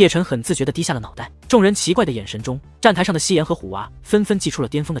儿。叶辰很自觉地低下了脑袋。众人奇怪的眼神中，站台上的西岩和虎娃纷纷祭出了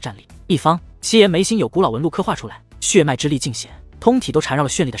巅峰的战力。一方，西岩眉心有古老纹路刻画出来，血脉之力尽显，通体都缠绕了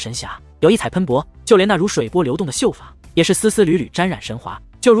绚丽的神霞，有异彩喷薄，就连那如水波流动的秀发也是丝丝缕缕沾染神华，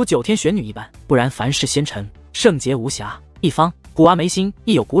就如九天玄女一般，不然凡世仙尘，圣洁无瑕。一方，虎娃眉心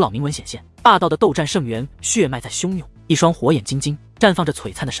亦有古老铭文显现，霸道的斗战圣元血脉在汹涌，一双火眼金睛绽放着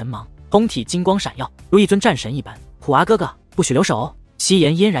璀璨的神芒，通体金光闪耀，如一尊战神一般。虎娃哥哥，不许留手哦。西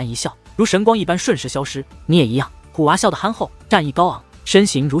岩嫣然一笑，如神光一般瞬时消失。你也一样。虎娃笑得憨厚，战意高昂，身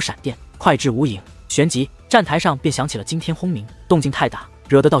形如闪电，快至无影。旋即，站台上便响起了惊天轰鸣，动静太大，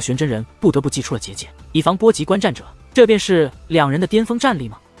惹得道玄真人不得不祭出了结界，以防波及观战者。这便是两人的巅峰战力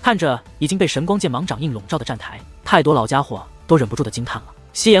吗？看着已经被神光剑芒掌印笼罩的站台，太多老家伙都忍不住的惊叹了。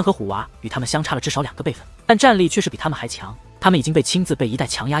西岩和虎娃与他们相差了至少2个辈分，但战力却是比他们还强。他们已经被亲自被一代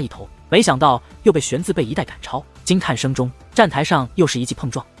强压一头，没想到又被玄自被一代赶超。惊叹声中，站台上又是一记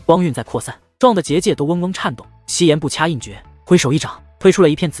碰撞，光晕在扩散，撞的结界都嗡嗡颤动。西岩不掐印诀，挥手一掌，推出了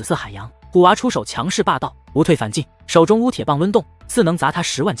一片紫色海洋。虎娃出手强势霸道，无退反进，手中乌铁棒抡动，似能砸他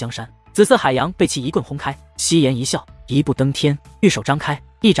10万江山。紫色海洋被其一棍轰开。西岩一笑，一步登天，玉手张开，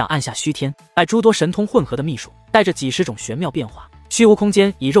一掌按下虚天，拜诸多神通混合的秘术，带着几十种玄妙变化，虚无空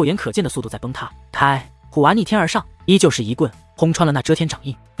间以肉眼可见的速度在崩塌开。虎娃逆天而上，依旧是一棍轰穿了那遮天掌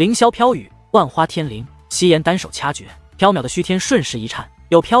印，凌霄飘雨，万花天灵。西岩单手掐诀，缥缈的虚天瞬时一颤，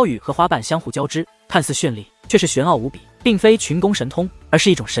有飘雨和花瓣相互交织，看似绚丽，却是玄奥无比，并非群攻神通，而是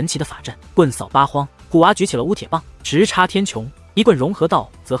一种神奇的法阵。棍扫八荒，虎娃举起了乌铁棒，直插天穹，一棍融合道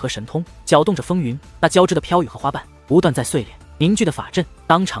则和神通，搅动着风云，那交织的飘雨和花瓣不断在碎裂，凝聚的法阵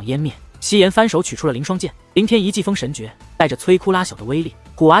当场湮灭。西岩翻手取出了凌霜剑，凌天一记封神诀，带着摧枯拉朽的威力。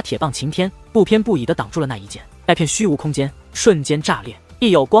虎娃铁棒擎天，不偏不倚地挡住了那一剑，那片虚无空间瞬间炸裂，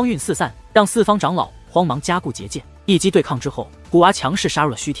亦有光晕四散，让四方长老慌忙加固结界。一击对抗之后，虎娃强势杀入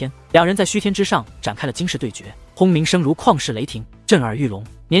了虚天，两人在虚天之上展开了惊世对决，轰鸣声如旷世雷霆，震耳欲聋。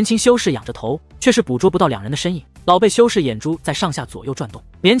年轻修士仰着头，却是捕捉不到两人的身影。老辈修士眼珠在上下左右转动，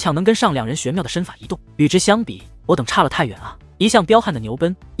勉强能跟上两人玄妙的身法移动。与之相比，我等差了太远啊！一向彪悍的牛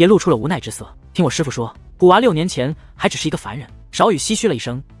奔也露出了无奈之色。听我师父说，虎娃6年前还只是一个凡人。少羽唏嘘了一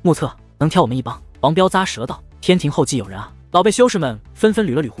声，目测能挑我们一帮。王彪咂舌道：天庭后继有人啊！老辈修士们纷纷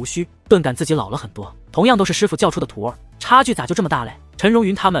捋了捋胡须，顿感自己老了很多。同样都是师父教出的徒儿，差距咋就这么大嘞？陈荣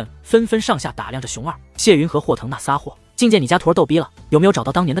云他们纷纷上下打量着熊二、谢云和霍腾那仨货。觐见你家徒儿逗逼了，有没有找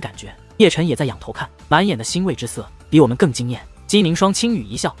到当年的感觉？叶辰也在仰头看，满眼的欣慰之色，比我们更惊艳。姬宁霜轻语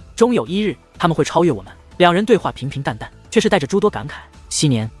一笑，终有一日他们会超越我们。两人对话平平淡淡，却是带着诸多感慨。昔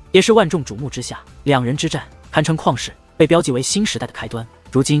年也是万众瞩目之下，两人之战堪称旷世，被标记为新时代的开端。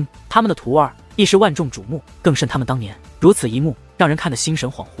如今他们的徒儿亦是万众瞩目，更甚他们当年。如此一幕，让人看得心神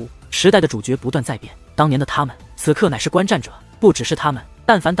恍惚。时代的主角不断在变，当年的他们，此刻乃是观战者。不只是他们，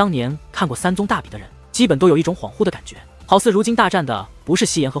但凡当年看过三宗大比的人，基本都有一种恍惚的感觉，好似如今大战的不是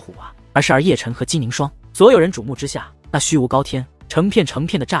西岩和虎娃，而是叶辰和姬凝霜。所有人瞩目之下，那虚无高天，成片成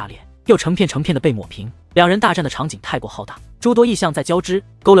片的炸裂，又成片成片的被抹平。两人大战的场景太过浩大，诸多意象在交织，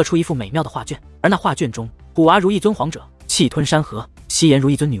勾勒出一幅美妙的画卷。而那画卷中，虎娃如一尊皇者，气吞山河；西岩如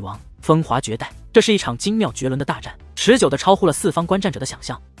一尊女王，风华绝代。这是一场精妙绝伦的大战，持久的超乎了四方观战者的想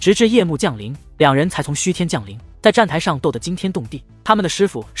象。直至夜幕降临，两人才从虚天降临，在战台上斗得惊天动地。他们的师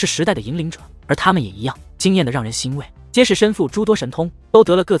傅是时代的引领者，而他们也一样，惊艳的让人欣慰。皆是身负诸多神通，都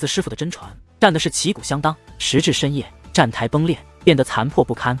得了各自师傅的真传，战的是旗鼓相当。时至深夜，战台崩裂，变得残破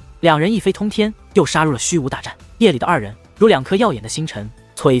不堪。两人一飞通天，又杀入了虚无大战。夜里的二人如两颗耀眼的星辰，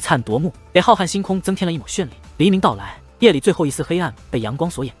璀璨夺目，给浩瀚星空增添了一抹绚丽。黎明到来，夜里最后一丝黑暗被阳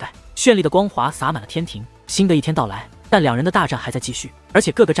光所掩盖，绚丽的光华洒满了天庭。新的一天到来，但两人的大战还在继续，而且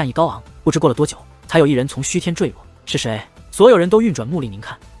个个战意高昂。不知过了多久，才有一人从虚天坠落。是谁？所有人都运转目力凝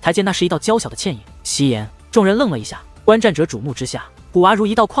看，才见那是一道娇小的倩影。夕颜。众人愣了一下，观战者瞩目之下，虎娃如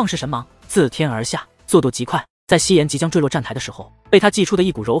一道旷世神芒自天而下，速度极快，在夕颜即将坠落战台的时候，被他祭出的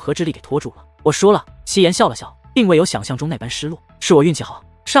一股柔和之力给拖住了。我说了。夕颜笑了笑，并未有想象中那般失落，是我运气好。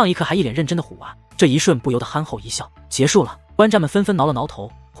上一刻还一脸认真的虎娃，这一瞬不由得憨厚一笑。结束了。观战们纷纷挠了挠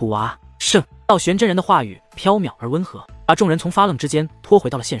头。虎娃胜。道玄真人的话语飘渺而温和，把众人从发愣之间拖回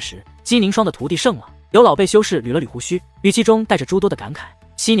到了现实。姬凝霜的徒弟胜了。有老辈修士捋了捋胡须，语气中带着诸多的感慨。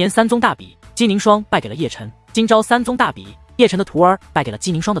昔年三宗大比，姬凝霜败给了叶辰，今朝三宗大比，叶辰的徒儿败给了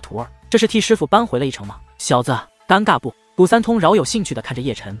姬凝霜的徒儿，这是替师傅扳回了一城吗？小子，尴尬不？古三通饶有兴趣地看着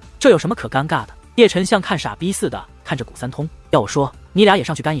叶辰，这有什么可尴尬的？叶辰像看傻逼似的看着古三通，要我说，你俩也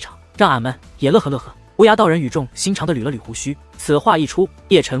上去干一场，让俺们也乐呵乐呵。无涯道人语重心长地捋了捋胡须，此话一出，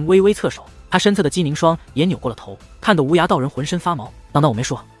叶辰微微侧手，他身侧的姬凝霜也扭过了头，看得无涯道人浑身发毛。当我没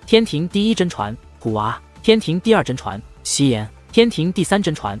说，天庭第一真传虎娃，天庭第二真传夕颜，天庭第三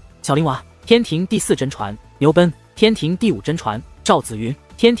真传小灵娃，天庭第四真传牛奔，天庭第五真传赵子云，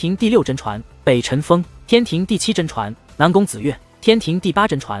天庭第六真传北辰风，天庭第七真传南宫子月，天庭第八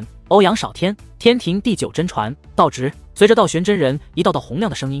真传欧阳少天，天庭第九真传道直。随着道玄真人一道道洪亮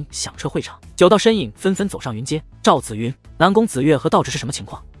的声音响彻会场，九道身影纷纷走上云阶。赵子云、南宫子月和道直是什么情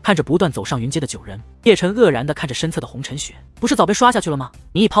况？看着不断走上云阶的九人，叶辰愕然地看着身侧的红尘雪，不是早被刷下去了吗？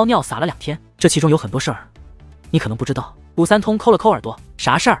你一泡尿撒了2天，这其中有很多事儿，你可能不知道。古三通抠了抠耳朵，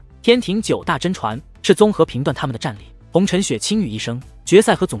啥事儿？天庭9大真传是综合评断他们的战力。红尘雪轻语一声，决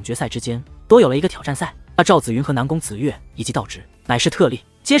赛和总决赛之间都有了一个挑战赛。那赵子云和南宫子月以及道直乃是特例，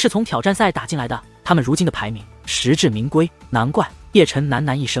皆是从挑战赛打进来的。他们如今的排名实至名归，难怪叶辰喃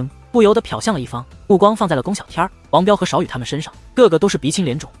喃一声，不由得瞟向了一方，目光放在了龚小天、王彪和少宇他们身上，个个都是鼻青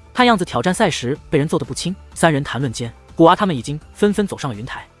脸肿，看样子挑战赛时被人揍得不轻。三人谈论间，虎娃他们已经纷纷走上了云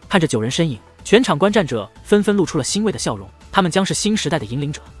台，看着9人身影，全场观战者纷纷露出了欣慰的笑容。他们将是新时代的引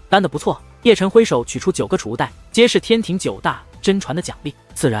领者，干得不错。叶辰挥手取出9个储物袋，皆是天庭9大真传的奖励。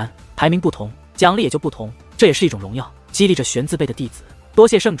自然排名不同，奖励也就不同，这也是一种荣耀，激励着玄字辈的弟子。多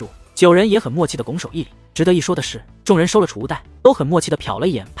谢圣主。9人也很默契的拱手一礼。值得一说的是，众人收了储物袋，都很默契的瞟了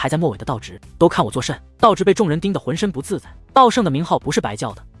一眼排在末尾的道直，都看我作甚。道直被众人盯得浑身不自在，道圣的名号不是白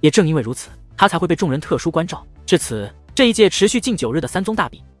叫的，也正因为如此，他才会被众人特殊关照。至此，这一届持续近9日的3宗大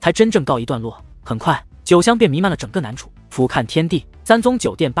比才真正告一段落。很快，酒香便弥漫了整个南楚。俯瞰天地，3宗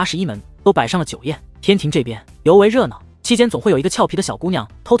9殿81门都摆上了酒宴。天庭这边尤为热闹，期间总会有一个俏皮的小姑娘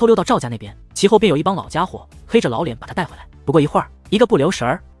偷偷溜到赵家那边，其后便有一帮老家伙黑着老脸把她带回来。不过一会儿，一个不留神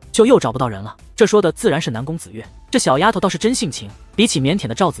儿，就又找不到人了。这说的自然是南宫子月，这小丫头倒是真性情，比起腼腆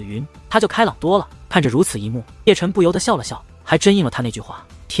的赵子云，她就开朗多了。看着如此一幕，叶辰不由得笑了笑，还真应了他那句话：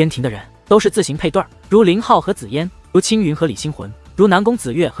天庭的人都是自行配对儿，如林浩和紫嫣，如青云和李星魂，如南宫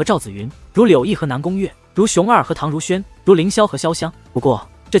子月和赵子云，如柳毅和南宫月，如熊二和唐如轩，如凌霄和潇湘。不过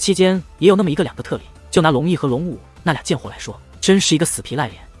这期间也有那么1个2个特例，就拿龙毅和龙武那俩贱货来说，真是一个死皮赖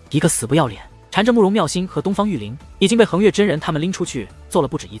脸，一个死不要脸。缠着慕容妙心和东方玉玲已经被恒月真人他们拎出去揍了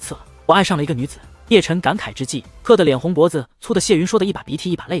不止1次了。我爱上了一个女子。叶辰感慨之际，喝得脸红脖子粗的谢云说的一把鼻涕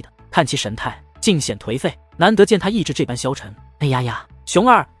一把泪的，看其神态尽显颓废，难得见他意志这般消沉。哎呀呀！熊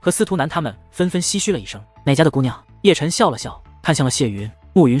二和司徒南他们纷纷唏嘘了一声。哪家的姑娘？叶辰笑了笑，看向了谢云。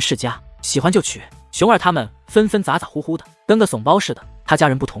暮云世家，喜欢就娶。熊二他们纷纷咋咋呼呼的，跟个怂包似的。他家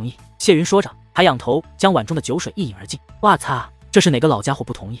人不同意。谢云说着，还仰头将碗中的酒水一饮而尽。哇擦！这是哪个老家伙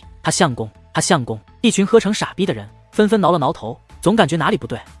不同意？他相公，他相公！一群喝成傻逼的人纷纷挠了挠头，总感觉哪里不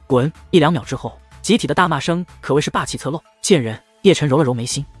对。滚！1、2秒之后，集体的大骂声可谓是霸气侧漏。贱人！叶辰揉了揉眉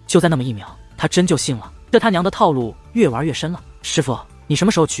心，就在那么1秒，他真就信了。这他娘的套路越玩越深了。师傅，你什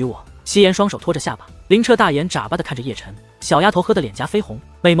么时候娶我？夕颜双手托着下巴，灵澈大眼眨巴的看着叶辰。小丫头喝得脸颊绯红，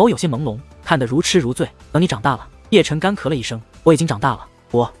美眸有些朦胧，看得如痴如醉。等你长大了。叶辰干咳了一声，我已经长大了。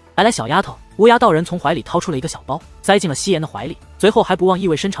来，小丫头。乌鸦道人从怀里掏出了一个小包，塞进了夕颜的怀里，随后还不忘意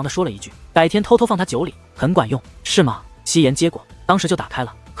味深长地说了一句：“改天偷偷放他酒里，很管用，是吗？”夕颜接过，当时就打开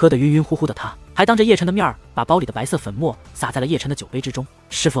了，喝得晕晕乎乎的他，还当着叶辰的面儿把包里的白色粉末洒在了叶辰的酒杯之中。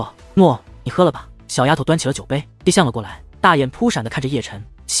师傅，诺，你喝了吧。小丫头端起了酒杯，递向了过来，大眼扑闪地看着叶辰。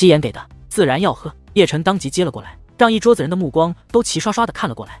夕颜给的，自然要喝。叶辰当即接了过来，让一桌子人的目光都齐刷刷地看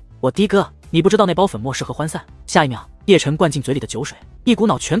了过来。我的哥，你不知道那包粉末适合欢散。下一秒，叶辰灌进嘴里的酒水一股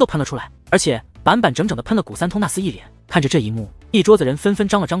脑全都喷了出来，而且板板整整的喷了古三通那厮一脸。看着这一幕，一桌子人纷纷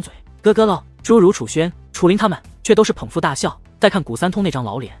张了张嘴。咯咯喽，诸如楚轩、楚林他们却都是捧腹大笑。再看古三通那张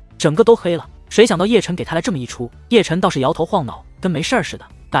老脸，整个都黑了。谁想到叶辰给他来这么一出，叶辰倒是摇头晃脑，跟没事似的。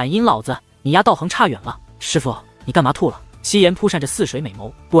感应老子，你丫道行差远了。师傅，你干嘛吐了？夕颜扑闪着似水美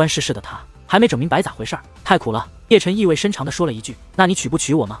眸，不谙世事的他还没整明白咋回事儿，太苦了。叶辰意味深长地说了一句：“那你娶不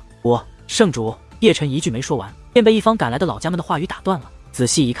娶我吗？”我圣主。叶辰一句没说完，便被一方赶来的老家们的话语打断了。仔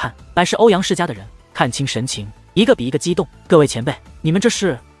细一看，乃是欧阳世家的人。看清神情，一个比一个激动。各位前辈，你们这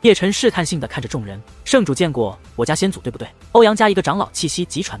是？叶辰试探性地看着众人。圣主见过我家先祖对不对？欧阳家一个长老气息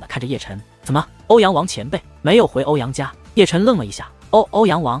急喘地看着叶辰。怎么？欧阳王前辈没有回欧阳家？叶辰愣了一下。欧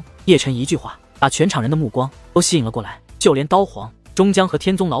阳王。叶辰一句话把全场人的目光都吸引了过来，就连刀皇、钟江和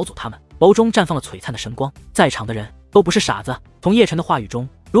天宗老祖他们眸中绽放了璀璨的神光。在场的人都不是傻子，从叶辰的话语中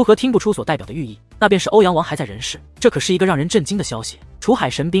如何听不出所代表的寓意？那便是欧阳王还在人世，这可是一个让人震惊的消息。楚海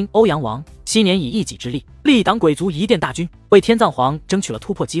神兵欧阳王昔年以一己之力力挡鬼族一殿大军，为天葬皇争取了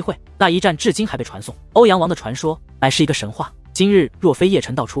突破机会。那一战至今还被传颂。欧阳王的传说乃是一个神话，今日若非叶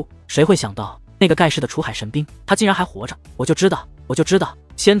辰道出，谁会想到那个盖世的楚海神兵他竟然还活着？我就知道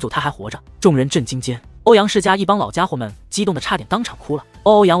先祖他还活着。众人震惊间，欧阳世家一帮老家伙们激动的差点当场哭了。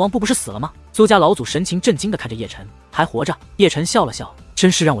欧阳王不是死了吗？苏家老祖神情震惊的看着叶辰，还活着。叶辰笑了笑，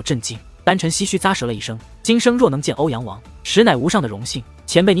真是让我震惊。丹晨唏嘘咂舌了一声，今生若能见欧阳王，实乃无上的荣幸。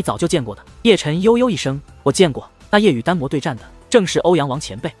前辈你早就见过的。叶辰悠悠一声，我见过。那夜与丹魔对战的正是欧阳王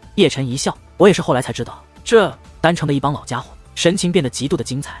前辈。叶辰一笑，我也是后来才知道。这丹城的一帮老家伙神情变得极度的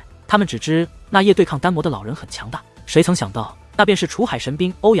精彩，他们只知那夜对抗丹魔的老人很强大，谁曾想到那便是楚海神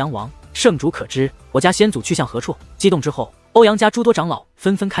兵欧阳王。圣主可知我家先祖去向何处？激动之后，欧阳家诸多长老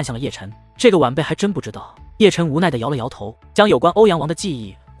纷纷看向了叶辰。这个晚辈还真不知道。叶辰无奈地摇了摇头，将有关欧阳王的记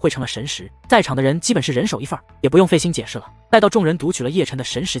忆汇成了神识。在场的人基本是人手一份，也不用费心解释了。待到众人读取了叶辰的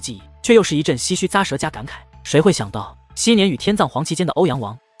神识记忆，却又是一阵唏嘘咂舌加感慨。谁会想到昔年与天葬皇期间的欧阳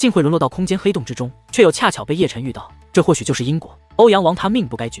王竟会沦落到空间黑洞之中，却又恰巧被叶辰遇到，这或许就是因果。欧阳王他命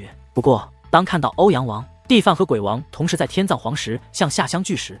不该绝。不过当看到欧阳王、地犯和鬼王同时在天葬皇时向下相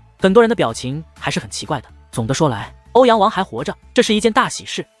聚时，很多人的表情还是很奇怪的。总的说来，欧阳王还活着，这是一件大喜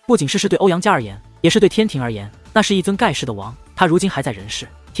事，不仅是对欧阳家而言，也是对天庭而言。那是一尊盖世的王，他如今还在人世，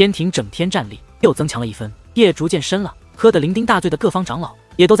天庭整天战力又增强了一分。夜逐渐深了，喝得酩酊大醉的各方长老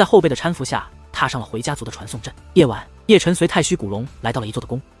也都在后辈的搀扶下踏上了回家族的传送阵。夜晚，叶辰随太虚古龙来到了一座的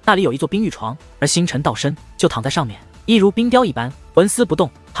宫，那里有一座冰玉床，而星辰道身就躺在上面，一如冰雕一般，纹丝不动。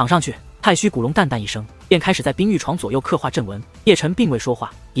躺上去，太虚古龙淡淡一声，便开始在冰玉床左右刻画阵纹。叶辰并未说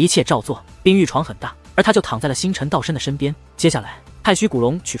话，一切照做。冰玉床很大，而他就躺在了星辰道身的身边。接下来，太虚古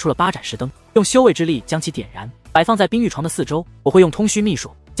龙取出了8盏石灯，用修为之力将其点燃，摆放在冰玉床的四周。我会用通虚秘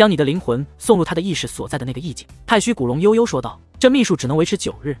术将你的灵魂送入他的意识所在的那个意境。太虚古龙悠悠说道，这秘术只能维持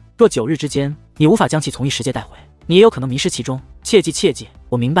9日，若9日之间你无法将其从异世界带回，你也有可能迷失其中。切记。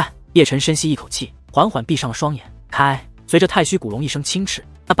我明白。叶辰深吸一口气，缓缓闭上了双眼。开。随着太虚古龙一声轻斥，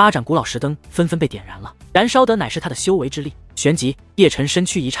那8盏古老石灯纷纷被点燃了，燃烧的乃是他的修为之力。旋即，叶辰身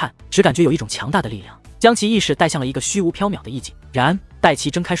躯一颤，只感觉有一种强大的力量将其意识带向了一个虚无缥缈的意境。然待其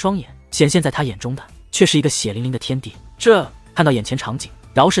睁开双眼，显现在他眼中的却是一个血淋淋的天地。看到眼前场景，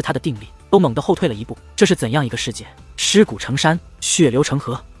饶是他的定力都猛地后退了一步。这是怎样一个世界？尸骨成山，血流成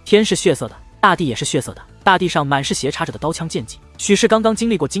河，天是血色的，大地也是血色的，大地上满是斜插着的刀枪剑戟，许是刚刚经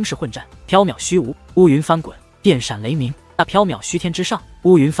历过今世混战。缥缈虚无，乌云翻滚，电闪雷鸣。那缥缈虚天之上，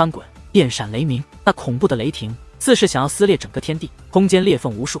乌云翻滚，电闪雷鸣，那恐怖的雷霆似是想要撕裂整个天地，空间裂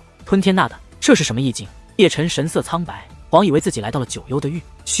缝无数，吞天呐的，这是什么意境？叶辰神色苍白，恍以为自己来到了九幽的域，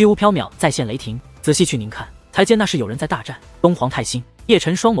虚无缥缈再现雷霆，仔细去凝看，才见那是有人在大战。东皇太星。叶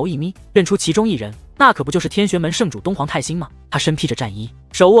辰双眸一眯，认出其中一人，那可不就是天玄门圣主东皇太星吗？他身披着战衣，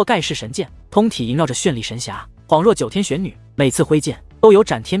手握盖世神剑，通体萦绕着绚丽神霞，恍若9天玄女，每次挥剑都有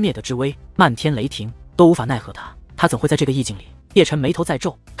斩天灭德之威，漫天雷霆都无法奈何他。他怎会在这个意境里？叶辰眉头再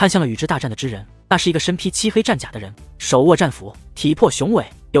皱，看向了与之大战的之人，那是一个身披漆黑战甲的人，手握战斧，体魄雄伟，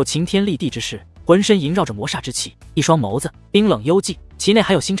有擎天立地之势，浑身萦绕着魔煞之气，一双眸子冰冷幽寂，其内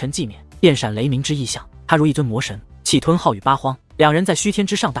还有星辰寂灭、电闪雷鸣之异象。他如一尊魔神，气吞号与八荒两人在虚天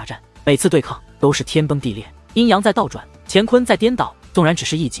之上大战，每次对抗都是天崩地裂，阴阳在倒转，乾坤在颠倒。纵然只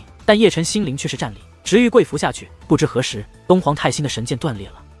是意境，但叶辰心灵却是战栗，直欲跪伏下去。不知何时，东皇太星的神剑断裂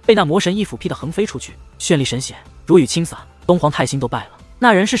了，被那魔神一斧劈得横飞出去，绚丽神血如雨倾洒，东皇太星都败了。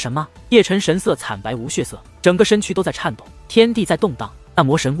那人是什么？叶辰神色惨白无血色，整个身躯都在颤抖，天地在动荡。那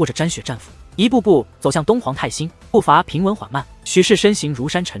魔神握着沾血战斧，一步步走向东皇太星，步伐平稳缓慢，许是身形如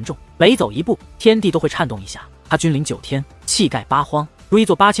山沉重，每走一步，天地都会颤动一下。他君临九天，气盖八荒，如一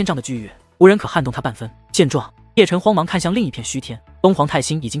座8000丈的巨岳，无人可撼动他半分。见状，叶辰慌忙看向另一片虚天，东皇太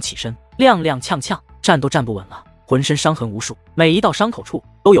星已经起身，踉踉跄跄，站都站不稳了，浑身伤痕无数，每一道伤口处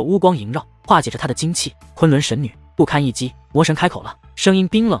都有乌光萦绕，化解着他的精气。昆仑神女不堪一击，魔神开口了，声音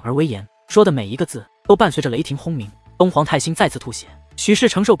冰冷而威严，说的每一个字都伴随着雷霆轰鸣。东皇太星再次吐血，许是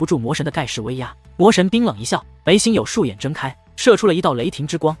承受不住魔神的盖世威压。魔神冰冷一笑，眉心有数眼睁开，射出了一道雷霆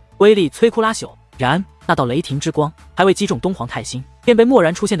之光，威力摧枯拉朽。然那道雷霆之光还未击中东皇太星，便被蓦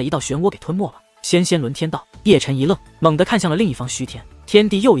然出现的一道漩涡给吞没了。仙轮天道，叶辰一愣，猛地看向了另一方虚天，天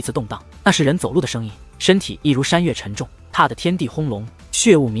地又一次动荡，那是人走路的声音，身体亦如山岳沉重，踏得天地轰隆。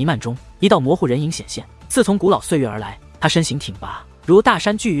血雾弥漫中，一道模糊人影显现，自从古老岁月而来。他身形挺拔，如大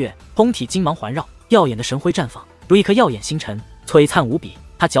山巨岳，通体金芒环绕，耀眼的神辉绽放，如一颗耀眼星辰，璀璨无比。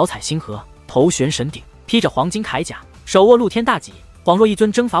他脚踩星河，头悬神鼎，披着黄金铠甲，手握露天大戟，恍若一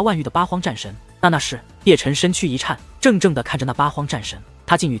尊征伐万域的八荒战神。那是叶辰身躯一颤，怔怔地看着那八荒战神，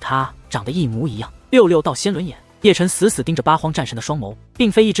他竟与他长得一模一样。六道仙轮眼，叶辰死死盯着八荒战神的双眸，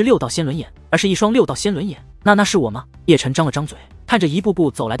并非一只6道仙轮眼，而是一双6道仙轮眼。那是我吗？叶辰张了张嘴，看着一步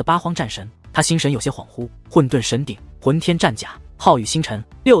步走来的八荒战神，他心神有些恍惚。混沌神鼎，浑天战甲，浩宇星辰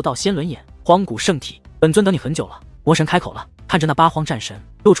，6道仙轮眼，荒古圣体，本尊等你很久了。魔神开口了，看着那八荒战神，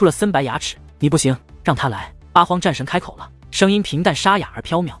露出了森白牙齿。你不行，让他来。八荒战神开口了，声音平淡沙哑而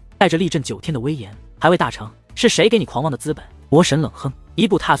飘渺，带着力震9天的威严。还未大成，是谁给你狂妄的资本？魔神冷哼，一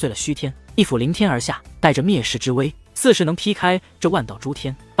步踏碎了虚天，一斧凌天而下，带着灭世之威，似是能劈开这万道诸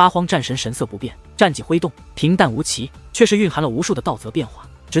天。八荒战神神色不变，战戟挥动，平淡无奇，却是蕴含了无数的道则变化。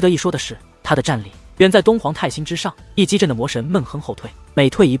值得一说的是，他的战力远在东皇太星之上。一击阵的魔神闷哼后退，每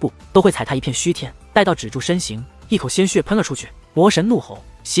退一步都会踩踏一片虚天，待到止住身形，一口鲜血喷了出去。魔神怒吼，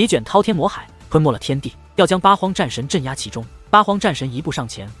席卷滔天魔海，吞没了天地，要将八荒战神镇压其中。八荒战神一步上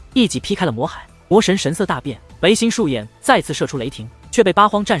前，一戟劈开了魔海。魔神神色大变，眉心竖眼，再次射出雷霆，却被八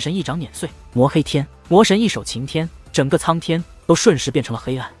荒战神一掌碾碎。魔黑天，魔神一手擎天，整个苍天都瞬时变成了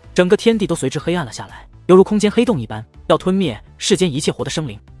黑暗，整个天地都随之黑暗了下来，犹如空间黑洞一般，要吞灭世间一切活的生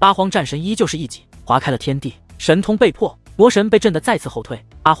灵。八荒战神依旧是一戟划开了天地，神通被破，魔神被震得再次后退。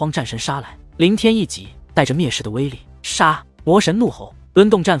八荒战神杀来，凌天一戟带着灭世的威力，杀！魔神怒吼，抡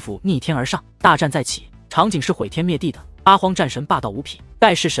动战斧逆天而上，大战再起，场景是毁天灭地的。八荒战神霸道无匹，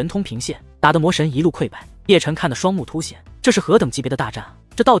盖世神通频现，打得魔神一路溃败。叶辰看得双目凸显，这是何等级别的大战啊！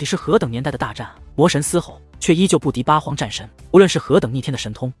这到底是何等年代的大战啊！魔神嘶吼，却依旧不敌八荒战神。无论是何等逆天的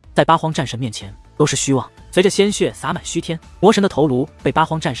神通，在八荒战神面前都是虚妄。随着鲜血洒满虚天，魔神的头颅被八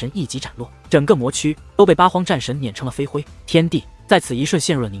荒战神一击斩落，整个魔躯都被八荒战神碾成了飞灰。天地在此一瞬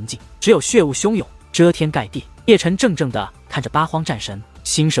陷入了宁静，只有血雾汹涌，遮天盖地。叶辰怔怔地看着八荒战神，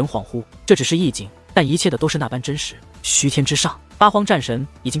心神恍惚。这只是意境，但一切的都是那般真实。虚天之上，八荒战神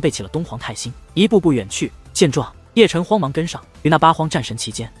已经背起了东皇太星，一步步远去。见状，叶辰慌忙跟上，与那八荒战神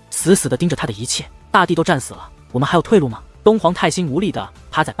期间，死死地盯着他的一切。大地都战死了，我们还有退路吗？东皇太星无力地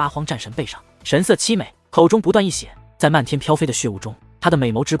趴在八荒战神背上，神色凄美，口中不断溢血。在漫天飘飞的血雾中，他的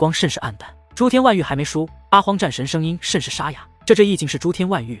美眸之光甚是暗淡。诸天万域还没输，八荒战神声音甚是沙哑。这意境是诸天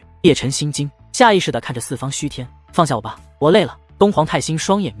万域。叶辰心惊，下意识地看着四方虚天。放下我吧，我累了。东皇太星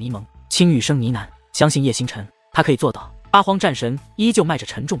双眼迷蒙，轻语声呢喃，相信叶星辰，他可以做到。八荒战神依旧迈着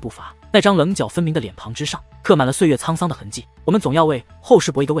沉重步伐，那张棱角分明的脸庞之上刻满了岁月沧桑的痕迹。我们总要为后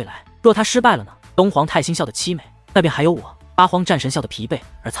世搏一个未来，若他失败了呢？东皇太星笑得凄美，那便还有我。八荒战神笑得疲惫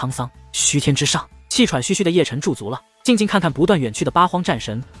而沧桑。虚天之上，气喘吁吁的叶辰驻足了，静静看看不断远去的八荒战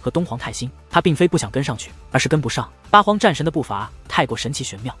神和东皇太星。他并非不想跟上去，而是跟不上。八荒战神的步伐太过神奇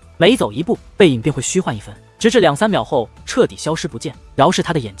玄妙，每走一步背影便会虚幻一分，直至2-3秒后彻底消失不见，饶是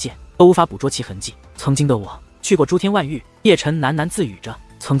他的眼界都无法捕捉其痕迹。曾经的我去过诸天万域，叶辰喃喃自语着。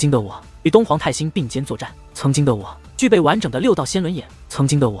曾经的我与东皇太星并肩作战，曾经的我具备完整的6道仙轮眼，曾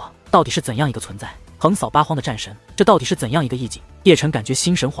经的我到底是怎样一个存在？横扫八荒的战神，这到底是怎样一个意境？叶辰感觉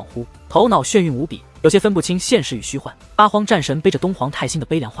心神恍惚，头脑眩晕无比，有些分不清现实与虚幻。八荒战神背着东皇太星的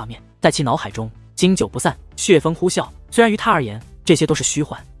悲凉画面，在其脑海中经久不散，血风呼啸。虽然于他而言这些都是虚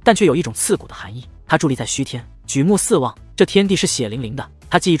幻，但却有一种刺骨的寒意。他伫立在虚天，举目四望，这天地是血淋淋的，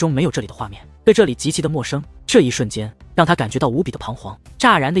他记忆中没有这里的画面，对这里极其的陌生。这一瞬间让他感觉到无比的彷徨。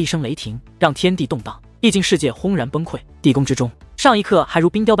乍然的一声雷霆让天地动荡，意境世界轰然崩溃，地宫之中，上一刻还如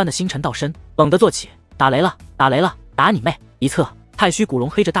冰雕般的星辰道身猛地坐起，打雷了，打雷了，打你妹！一侧，太虚古龙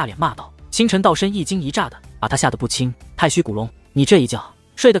黑着大脸骂道。星辰道身一惊一乍的，把他吓得不轻。太虚古龙，你这一觉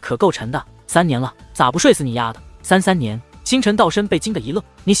睡得可够沉的，3年了，咋不睡死你丫的？3年。星辰道身被惊得一愣，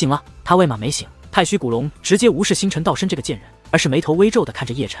你醒了？他为嘛没醒？太虚古龙直接无视星辰道身这个贱人，而是眉头微皱的看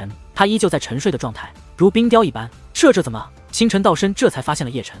着叶辰，他依旧在沉睡的状态，如冰雕一般。这怎么？星辰道身这才发现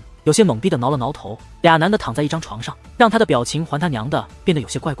了叶辰，有些懵逼的挠了挠头。俩男的躺在一张床上，让他的表情还他娘的变得有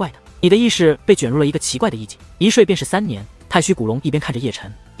些怪怪的。你的意识被卷入了一个奇怪的意境，一睡便是3年。太虚古龙一边看着叶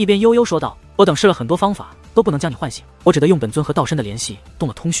辰，一边悠悠说道：“我等试了很多方法，都不能将你唤醒，我只得用本尊和道身的联系，动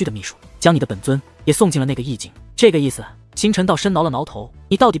了通虚的秘术，将你的本尊也送进了那个意境。这个意思。”星辰道身挠了挠头，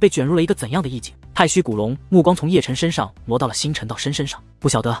你到底被卷入了一个怎样的意境？太虚古龙目光从叶辰身上挪到了星辰道身身上，不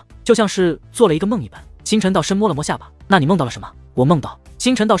晓得，就像是做了一个梦一般。星辰道身摸了摸下巴，那你梦到了什么？我梦到……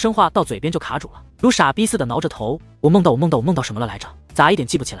星辰道身话到嘴边就卡住了，如傻逼似的挠着头。我梦到什么了来着？咋一点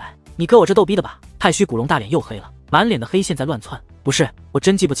记不起来？你哥我这逗逼的吧？太虚古龙大脸又黑了，满脸的黑线在乱窜。不是，我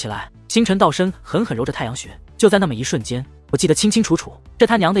真记不起来。星辰道身狠狠揉着太阳穴，就在那么一瞬间，我记得清清楚楚。这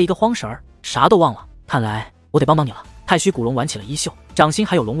他娘的一个慌神儿，啥都忘了。看来我得帮帮你了。太虚古龙挽起了衣袖，掌心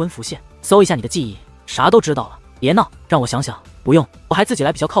还有龙纹浮现，搜一下你的记忆，啥都知道了。别闹，让我想想。不用，我还自己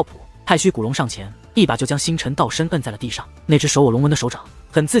来比较靠谱。太虚古龙上前，一把就将星辰道身摁在了地上，那只手我龙纹的手掌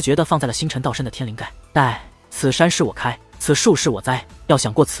很自觉地放在了星辰道身的天灵盖。待此山是我开，此树是我栽，要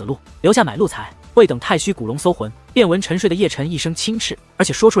想过此路，留下买路财。未等太虚古龙搜魂，便闻沉睡的叶辰一声轻斥，而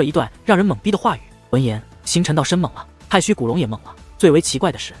且说出了一段让人懵逼的话语。闻言，星辰道身懵了，太虚古龙也懵了。最为奇怪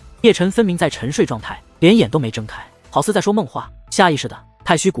的是，叶辰分明在沉睡状态，连眼都没睁开，好似在说梦话。下意识的，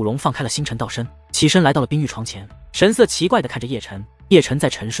太虚古龙放开了星辰道身，起身来到了冰玉床前，神色奇怪的看着叶辰。叶辰在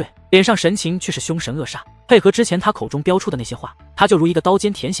沉睡，脸上神情却是凶神恶煞，配合之前他口中飙出的那些话，他就如一个刀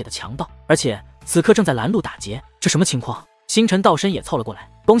尖舔血的强盗，而且此刻正在拦路打劫。这什么情况？星辰道身也凑了过来，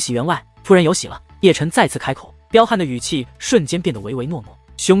恭喜员外，夫人有喜了。叶辰再次开口，彪悍的语气瞬间变得唯唯诺诺，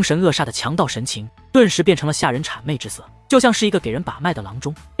凶神恶煞的强盗神情顿时变成了吓人谄媚之色，就像是一个给人把脉的郎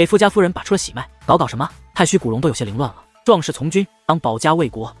中给富家夫人把出了喜脉。搞什么？太虚古龙都有些凌乱了。壮士从军，当保家卫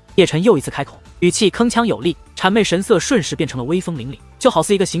国。叶辰又一次开口，语气铿锵有力，谄媚神色瞬时变成了威风凛凛，就好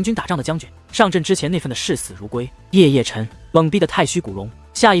似一个行军打仗的将军，上阵之前那份的视死如归。叶辰，懵逼的太虚古龙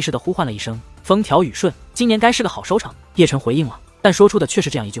下意识地呼唤了一声，风调雨顺，今年该是个好收成。叶辰回应了，但说出的却是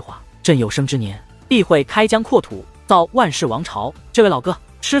这样一句话：朕有生之年，必会开疆扩土，造万世王朝。这位老哥，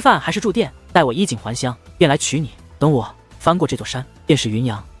吃饭还是住店？待我衣锦还乡，便来娶你。等我翻过这座山，便是云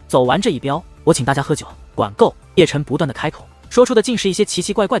阳。走完这一标，我请大家喝酒，管够。叶辰不断的开口，说出的竟是一些奇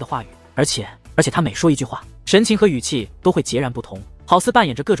奇怪怪的话语，而且他每说一句话，神情和语气都会截然不同，好似扮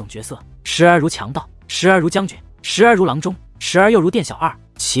演着各种角色，时而如强盗，时而如将军，时而如郎中，时而又如店小二。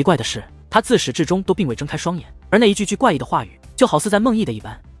奇怪的是，他自始至终都并未睁开双眼，而那一句句怪异的话语，就好似在梦呓的一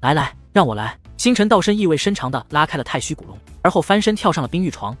般。来，让我来。星辰道身意味深长地拉开了太虚古龙，而后翻身跳上了冰玉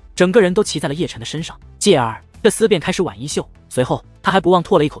床，整个人都骑在了叶辰的身上。继而这厮便开始挽衣袖，随后他还不忘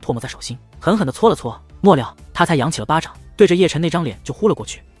唾了一口唾沫在手心，狠狠地搓了搓。末了，他才扬起了巴掌，对着叶辰那张脸就呼了过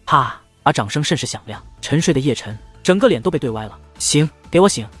去。啪！把掌声甚是响亮。沉睡的叶辰整个脸都被对歪了。醒，给我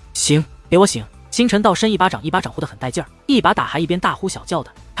醒！醒，给我醒！星辰道身一巴掌呼得很带劲儿，一把打还一边大呼小叫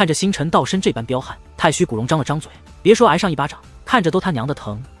的。看着星辰道身这般彪悍，太虚古龙张了张嘴，别说挨上一巴掌，看着都他娘的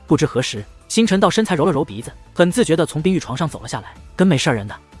疼。不知何时，星辰道身才揉了揉鼻子，很自觉地从冰玉床上走了下来，跟没事人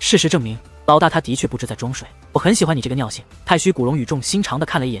的。事实证明，老大他的确不知在装睡。我很喜欢你这个尿性。太虚古龙语重心长地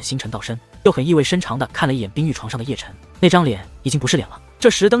看了一眼星辰道身，又很意味深长地看了一眼冰玉床上的叶辰，那张脸已经不是脸了。这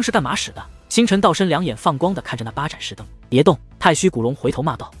石灯是干嘛使的？星辰道身两眼放光地看着那8盏石灯。别动！太虚古龙回头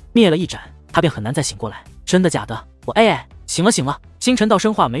骂道。灭了一盏，他便很难再醒过来。真的假的？我醒了！星辰道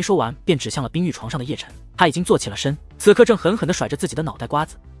身话没说完，便指向了冰玉床上的叶辰。他已经坐起了身，此刻正狠狠地甩着自己的脑袋瓜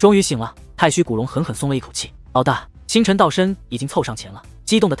子。终于醒了，太虚古龙狠狠松了一口气。老大！星辰道身已经凑上前了，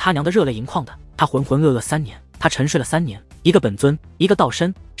激动的他娘的热泪盈眶的。他浑浑噩噩3年，他沉睡了3年，一个本尊，一个道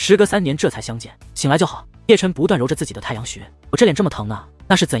身，时隔3年这才相见。醒来就好。叶辰不断揉着自己的太阳穴。我这脸这么疼呢，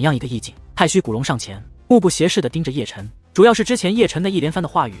那是怎样一个意境？太虚古龙上前，目不斜视地盯着叶辰，主要是之前叶辰那一连番的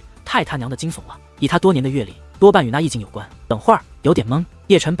话语太他娘的惊悚了，以他多年的阅历，多半与那意境有关。等会儿有点懵。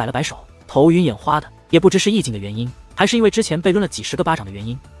叶辰摆了摆手，头晕眼花的，也不知是意境的原因，还是因为之前被抡了几十个巴掌的原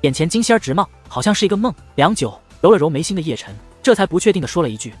因，眼前金仙直冒，好像是一个梦。良久，揉了揉眉心的叶辰，这才不确定地说了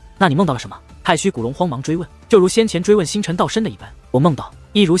一句：那你梦到了什么？太虚古龙慌忙追问，就如先前追问星辰道身的一般。我梦到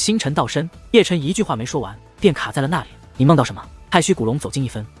一如星辰道身。叶辰一句话没说完，便卡在了那里。你梦到什么？太虚古龙走近一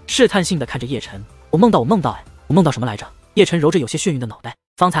分，试探性地看着叶辰。我梦到我梦到什么来着？叶辰揉着有些眩晕的脑袋，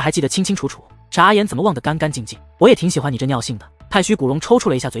方才还记得清清楚楚，眨眼怎么忘得干干净净？我也挺喜欢你这尿性的。太虚古龙抽搐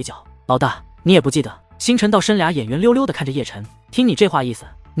了一下嘴角。老大，你也不记得星辰道生俩眼圆溜溜的看着叶辰，听你这话意思，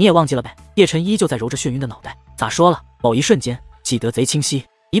你也忘记了呗？叶辰依旧在揉着眩晕的脑袋，咋说了？某一瞬间记得贼清晰，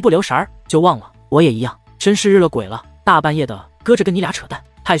一不留神儿就忘了。我也一样，真是日了鬼了，大半夜的搁着跟你俩扯淡。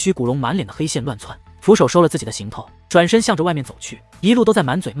太虚古龙满脸的黑线乱窜，扶手收了自己的行头，转身向着外面走去，一路都在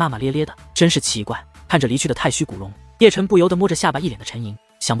满嘴骂骂咧咧的，真是奇怪。看着离去的太虚古龙，叶辰不由得摸着下巴，一脸的沉吟。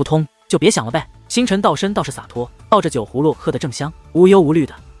想不通就别想了呗。星辰道身倒是洒脱，抱着酒葫芦喝得正香，无忧无虑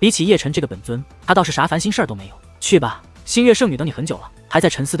的。比起叶辰这个本尊，他倒是啥烦心事儿都没有。去吧，星月圣女等你很久了。还在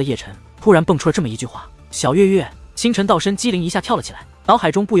沉思的叶辰突然蹦出了这么一句话：小月月。星辰道身机灵一下跳了起来，脑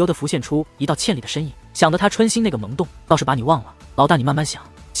海中不由得浮现出一道倩丽的身影，想得他春心那个萌动，倒是把你忘了。老大你慢慢想。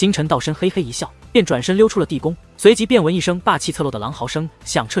星辰道身嘿嘿一笑，便转身溜出了地宫，随即便闻一声霸气侧漏的狼嚎声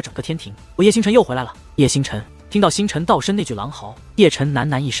响彻整个天庭。我叶星辰又回来了。叶星辰听到星辰道身那句狼嚎，叶辰喃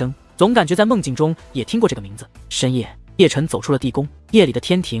喃一声，总感觉在梦境中也听过这个名字。深夜，叶辰走出了地宫，夜里的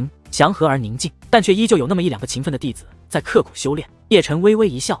天庭祥和而宁静，但却依旧有那么一两个勤奋的弟子在刻苦修炼。叶辰微微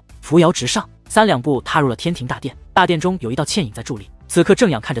一笑，扶摇直上，三两步踏入了天庭大殿。大殿中有一道倩影在伫立，此刻正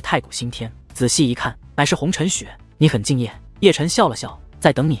仰看着太古星天，仔细一看，乃是红尘雪。你很敬业。叶辰笑了笑，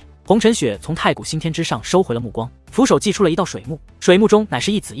在等你。红尘雪从太古星天之上收回了目光，扶手祭出了一道水幕，水幕中乃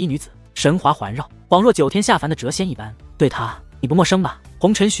是一子一女子，神华环绕，恍若九天下凡的谪仙一般。对他你不陌生吧？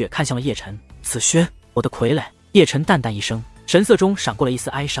红尘雪看向了叶辰。子轩，我的傀儡。叶辰淡淡一声，神色中闪过了一丝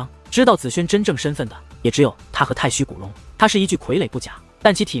哀伤。知道子轩真正身份的也只有他和太虚古龙，他是一具傀儡不假，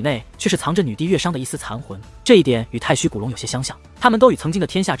但其体内却是藏着女帝月伤的一丝残魂，这一点与太虚古龙有些相像。他们都与曾经的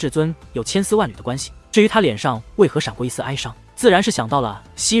天下至尊有千丝万缕的关系。至于他脸上为何闪过一丝哀伤，自然是想到了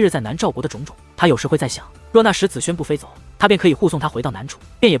昔日在南诏国的种种。他有时会在想，若那时子轩不飞走，他便可以护送他回到南楚，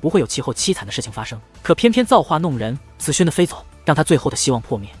便也不会有其后凄惨的事情发生。可偏偏造化弄人，子轩的飞走让他最后的希望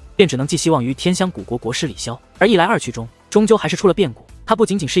破灭，便只能寄希望于天香古国国师李潇。而一来二去中，终究还是出了变故。他不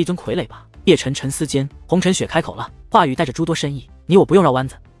仅仅是一尊傀儡吧？叶辰沉思间，红尘雪开口了，话语带着诸多深意。你我不用绕弯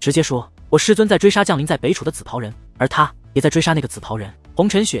子，直接说，我师尊在追杀降临在北楚的紫袍人，而他也在追杀那个紫袍人。红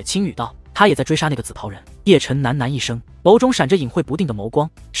尘雪轻语道，他也在追杀那个紫袍人。叶辰喃喃一声，眸中闪着隐晦不定的眸光。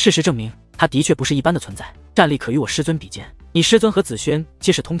事实证明，他的确不是一般的存在，战力可与我师尊比肩。你师尊和紫轩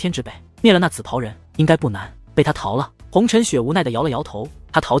皆是通天之辈，灭了那紫袍人应该不难。被他逃了。红尘雪无奈地摇了摇头，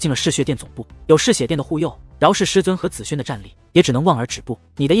他逃进了嗜血殿总部，有嗜血殿的护佑，饶是师尊和紫轩的战力也只能望而止步。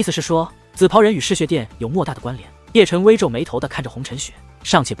你的意思是说，紫袍人与嗜血殿有莫大的关联？叶辰微皱眉头地看着红尘雪，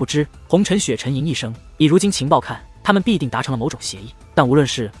尚且不知。红尘雪沉吟一声，以如今情报看，他们必定达成了某种协议，但无论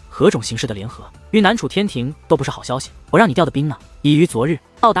是何种形式的联合，于南楚天庭都不是好消息。我让你调的兵呢，已于昨日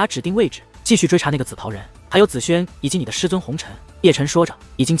到达指定位置，继续追查那个紫袍人，还有紫轩以及你的师尊红尘。叶辰说着，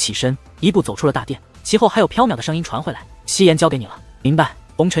已经起身一步走出了大殿，其后还有飘渺的声音传回来，夕颜交给你了。明白。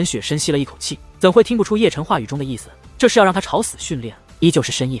红尘雪深吸了一口气，怎会听不出叶辰话语中的意思？这是要让他吵死训练。依旧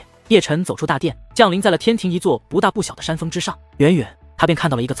是深夜，叶辰走出大殿，降临在了天庭一座不大不小的山峰之上。远远他便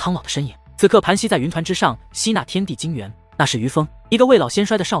看到了一个苍老的身影，此刻盘膝在云团之上，吸纳天地精元。那是于峰，一个未老先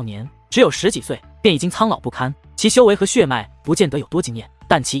衰的少年，只有10几岁，便已经苍老不堪。其修为和血脉不见得有多惊艳，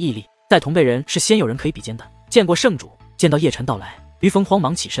但其毅力在同辈人是鲜有人可以比肩的。见过圣主。见到叶辰到来，于峰慌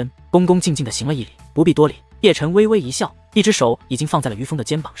忙起身，恭恭敬敬地行了一礼。不必多礼。叶辰微微一笑，一只手已经放在了于峰的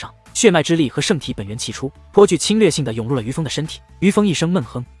肩膀上，血脉之力和圣体本源齐出，颇具侵略性的涌入了于峰的身体。于峰一声闷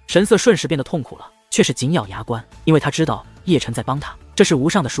哼，神色瞬时变得痛苦了，却是紧咬牙关，因为他知道叶辰在帮他，这是无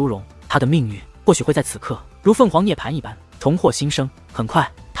上的殊荣。他的命运或许会在此刻如凤凰涅槃一般重获新生。很快，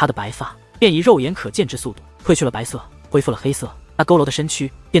他的白发便以肉眼可见之速度褪去了白色，恢复了黑色，那佝偻的身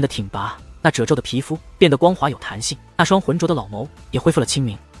躯变得挺拔，那褶皱的皮肤变得光滑有弹性，那双浑浊的老眸也恢复了清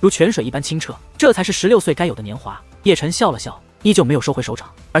明，如泉水一般清澈。这才是16岁该有的年华。叶辰笑了笑，依旧没有收回手掌，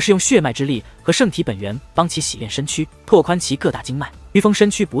而是用血脉之力和圣体本源帮其洗炼身躯，拓宽其各大经脉。于峰身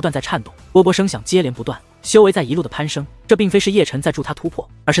躯不断在颤动，波波声响接连不断，修为在一路的攀升。这并非是叶辰在助他突破，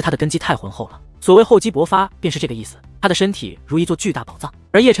而是他的根基太浑厚了。所谓厚积薄发，便是这个意思。他的身体如一座巨大宝藏，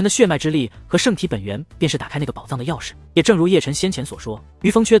而叶辰的血脉之力和圣体本源便是打开那个宝藏的钥匙。也正如叶辰先前所说，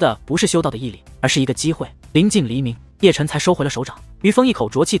于峰缺的不是修道的毅力，而是一个机会。临近黎明，叶辰才收回了手掌。于峰一口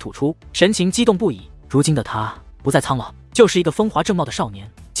浊气吐出，神情激动不已。如今的他不再苍老，就是一个风华正茂的少年，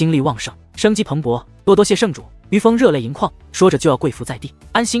精力旺盛，生机蓬勃。多谢圣主。于峰热泪盈眶，说着就要跪伏在地，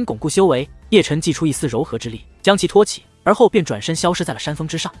安心巩固修为。叶辰祭出一丝柔和之力，将其托起，而后便转身消失在了山峰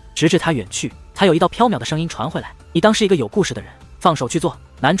之上。直至他远去，才有一道飘渺的声音传回来：你当是一个有故事的人，放手去做。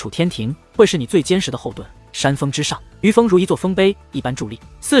南楚天庭会是你最坚实的后盾。山峰之上，于峰如一座丰碑一般伫立，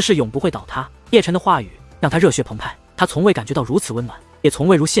似是永不会倒塌。叶辰的话语让他热血澎湃，他从未感觉到如此温暖，也从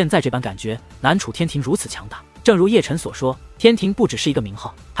未如现在这般感觉南楚天庭如此强大。正如叶辰所说，天庭不只是一个名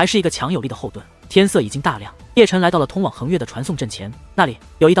号，还是一个强有力的后盾。天色已经大亮，叶辰来到了通往横月的传送阵前，那里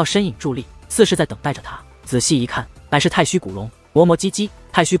有一道身影伫立，似是在等待着他。仔细一看，乃是太虚古龙。磨磨唧唧，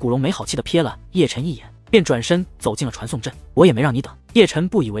太虚古龙没好气的瞥了叶辰一眼，便转身走进了传送阵。我也没让你等。叶辰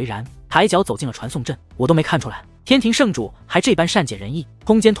不以为然，抬脚走进了传送阵。我都没看出来，天庭圣主还这般善解人意。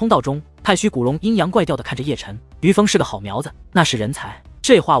空间通道中，太虚古龙阴阳怪调的看着叶辰。于峰是个好苗子，那是人才，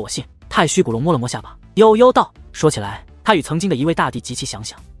这话我信。太虚古龙摸了摸下巴，悠悠道：说起来，他与曾经的一位大帝极其相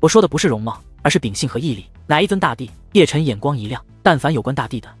像。我说的不是容貌，而是秉性和毅力。哪一尊大帝？叶辰眼光一亮，但凡有关大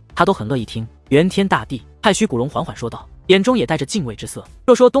帝的，他都很乐意听。元天大帝。太虚古龙缓缓说道，眼中也带着敬畏之色。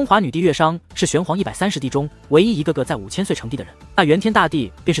若说东华女帝月商是玄黄130帝中唯一一个在5000岁成帝的人，那元天大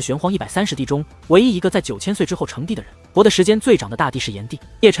帝便是玄黄130帝中唯一一个在9000岁之后成帝的人。活的时间最长的大帝是炎帝。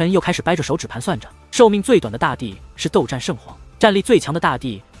叶辰又开始掰着手指盘算着，寿命最短的大帝是斗战圣皇，战力最强的大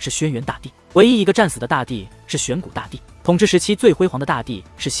帝是轩辕大帝，唯一一个战死的大帝是玄古大帝，统治时期最辉煌的大帝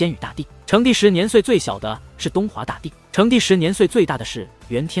是仙羽大帝，成帝时年岁最小的是东华大帝，成帝时年岁最大的是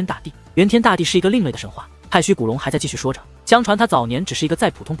元天大帝。元天大帝是一个另类的神话。太虚古龙还在继续说着，相传他早年只是一个再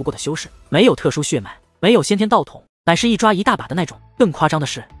普通不过的修士，没有特殊血脉，没有先天道统，乃是一抓一大把的那种。更夸张的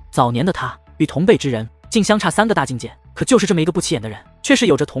是，早年的他与同辈之人竟相差3个大境界，可就是这么一个不起眼的人，却是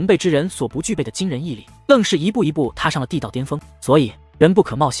有着同辈之人所不具备的惊人毅力，更是一步一步踏上了地道巅峰。所以人不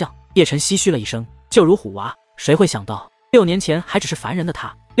可貌相。叶辰唏嘘了一声，就如虎娃，谁会想到6年前还只是凡人的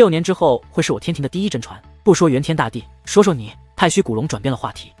他，6年之后会是我天庭的第一真传。不说元天大帝，说说你。太虚古龙转变了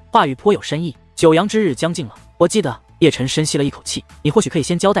话题，话语颇有深意。九阳之日将近了，我记得。叶辰深吸了一口气，你或许可以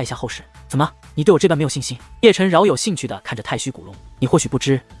先交代一下后事。怎么，你对我这般没有信心？叶辰饶有兴趣地看着太虚古龙，你或许不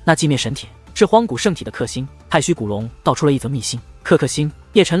知，那寂灭神铁是荒古圣体的克星。太虚古龙道出了一则秘辛。克星？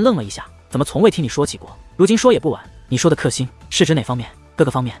叶辰愣了一下，怎么从未听你说起过？如今说也不晚。你说的克星是指哪方面？各个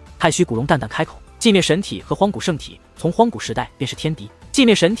方面。太虚古龙淡淡开口。寂灭神体和荒古圣体从荒古时代便是天敌，寂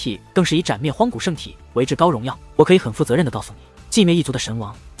灭神体更是以斩灭荒古圣体为至高荣耀。我可以很负责任地告诉你，寂灭一族的神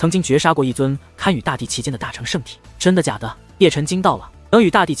王曾经绝杀过一尊堪与大帝齐肩的大成圣体。真的假的？叶辰惊到了，能与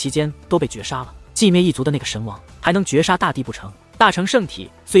大帝齐肩都被绝杀了，寂灭一族的那个神王还能绝杀大帝不成？大成圣体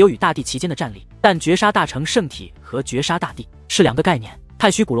虽有与大帝齐肩的战力，但绝杀大成圣体和绝杀大帝是2个概念。太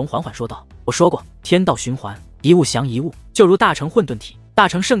虚古龙缓缓说道，我说过，天道循环，一物降一物，就如大成混沌体，大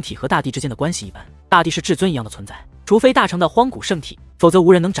成圣体和大帝之间的关系一般，大帝是至尊一样的存在，除非大成的荒古圣体，否则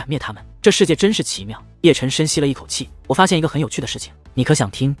无人能斩灭他们。这世界真是奇妙。叶辰深吸了一口气，我发现一个很有趣的事情，你可想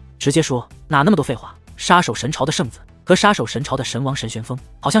听？直接说，哪那么多废话？杀手神朝的圣子和杀手神朝的神王神玄风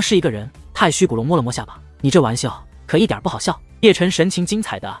好像是一个人。太虚古龙摸了摸下巴，你这玩笑可一点不好笑。叶辰神情精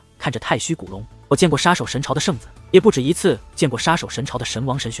彩的看着太虚古龙，我见过杀手神朝的圣子，也不止一次见过杀手神朝的神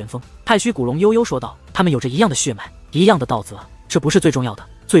王神玄风。太虚古龙悠悠说道，他们有着一样的血脉，一样的道则，这不是最重要的，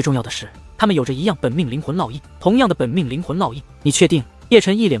最重要的是他们有着一样本命灵魂烙印，同样的本命灵魂烙印。你确定？叶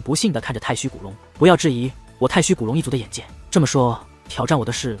辰一脸不信地看着太虚古龙，不要质疑我太虚古龙一族的眼界。这么说，挑战我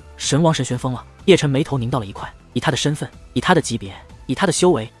的是神王神玄风了？叶辰眉头拧到了一块，以他的身份，以他的级别，以他的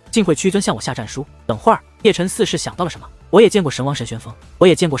修为，竟会屈尊向我下战书？等会儿，叶辰似是想到了什么，我也见过神王神玄风，我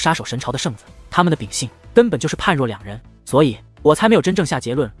也见过杀手神朝的圣子，他们的秉性根本就是判若两人，所以我才没有真正下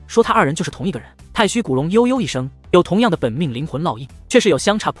结论说他2人就是同一个人。太虚古龙悠悠一声，有同样的本命灵魂烙印，却是有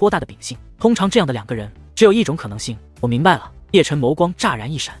相差颇大的秉性，通常这样的2个人只有一种可能性。我明白了。叶辰眸光乍然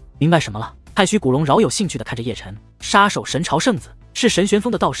一闪，明白什么了？太虚古龙饶有兴趣地看着叶辰，杀手神朝圣子是神玄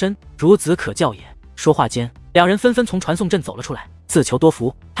风的道身，孺子可教也。说话间，2人纷纷从传送阵走了出来，自求多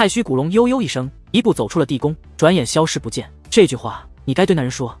福。太虚古龙悠悠一声，一步走出了地宫，转眼消失不见。这句话你该对那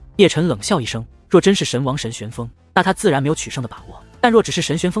人说。叶辰冷笑一声，若真是神王神玄风，那他自然没有取胜的把握，但若只是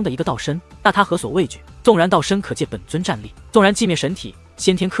神玄风的一个道身，那他何所畏惧？纵然道身可借本尊战力，纵然寂灭神体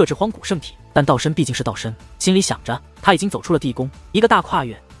先天克制荒古圣体，但道身毕竟是道身。心里想着，他已经走出了地宫，一个大跨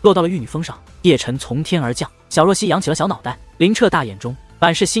越落到了玉女峰上。叶辰从天而降，小若曦扬起了小脑袋，灵澈大眼中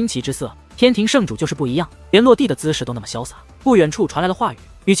满是新奇之色。天庭圣主就是不一样，连落地的姿势都那么潇洒。不远处传来了话语，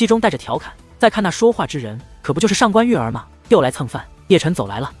语气中带着调侃，再看那说话之人，可不就是上官月儿吗？又来蹭饭。叶辰走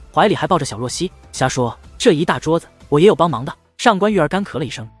来了，怀里还抱着小若曦，瞎说，这一大桌子我也有帮忙的。上官月儿干咳了一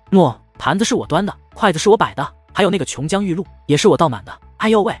声，诺，盘子是我端的，筷子是我摆的，还有那个琼浆玉露也是我倒满的。哎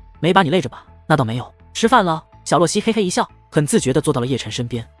呦喂，没把你累着吧？那倒没有。吃饭了。小若曦嘿嘿一笑，很自觉地坐到了叶辰身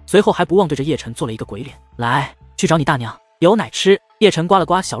边，随后还不忘对着叶辰做了一个鬼脸。来，去找你大娘，有奶吃。叶辰刮了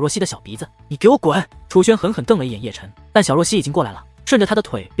刮小若曦的小鼻子，你给我滚！楚轩狠狠瞪了一眼叶辰，但小若曦已经过来了，顺着他的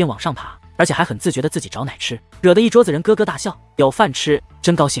腿便往上爬，而且还很自觉地自己找奶吃，惹得一桌子人咯咯大笑。有饭吃，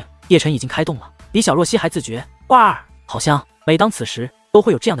真高兴。叶辰已经开动了，比小若曦还自觉。哇，好香！每当此时，都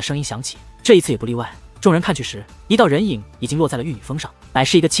会有这样的声音响起，这一次也不例外。众人看去时，一道人影已经落在了玉女峰上，乃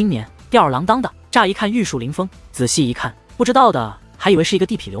是一个青年，吊儿郎当的。乍一看玉树临风，仔细一看，不知道的还以为是一个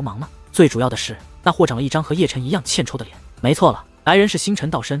地痞流氓呢。最主要的是，那货长了一张和叶辰一样欠抽的脸。没错了，来人是星辰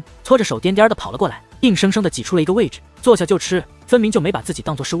道身，搓着手颠颠的跑了过来，硬生生的挤出了一个位置，坐下就吃，分明就没把自己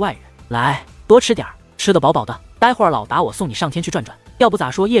当作是外人。来，多吃点儿，吃得饱饱的，待会儿老达我送你上天去转转。要不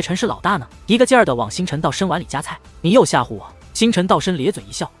咋说叶辰是老大呢？一个劲儿的往星辰道身碗里夹菜。你又吓唬我！星辰道身咧嘴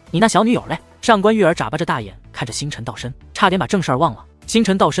一笑，你那小女友嘞？上官玉儿眨巴着大眼看着星辰道身，差点把正事儿忘了。星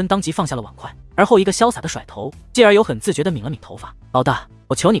辰道身当即放下了碗筷，而后一个潇洒的甩头，继而又很自觉的抿了抿头发。老大，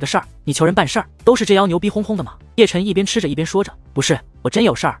我求你个事儿，你求人办事儿都是这妖牛逼哄哄的吗？叶辰一边吃着一边说着，不是，我真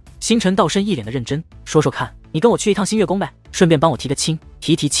有事儿。星辰道身一脸的认真，说说看，你跟我去一趟新月宫呗，顺便帮我提个亲，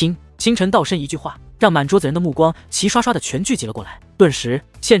提亲。星辰道身一句话，让满桌子人的目光齐刷刷的全聚集了过来，顿时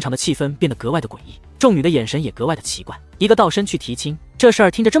现场的气氛变得格外的诡异，众女的眼神也格外的奇怪。一个道身去提亲，这事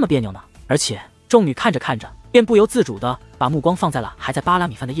儿听着这么别扭呢？而且众女看着看着，便不由自主的把目光放在了还在扒拉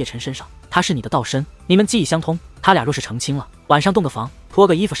米饭的叶辰身上。他是你的道身，你们记忆相通，他俩若是成亲了，晚上洞个房，脱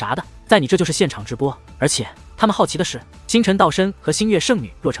个衣服啥的，在你这就是现场直播。而且他们好奇的是，星辰道身和星月圣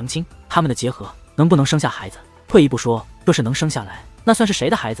女若成亲，他们的结合能不能生下孩子？退一步说，若是能生下来，那算是谁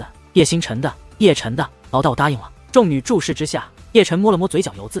的孩子？叶星辰的，叶辰的。老大，我答应了。众女注视之下，叶辰摸了摸嘴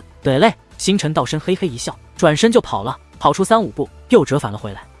角油渍，对嘞。星辰道身嘿嘿一笑，转身就跑了，跑出3、5步又折返了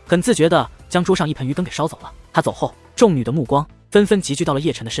回来，很自觉的将桌上一盆鱼羹给烧走了。他走后，众女的目光纷纷集聚到了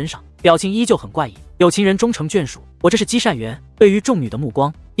叶辰的身上，表情依旧很怪异。有情人终成眷属，我这是积善缘。对于众女的目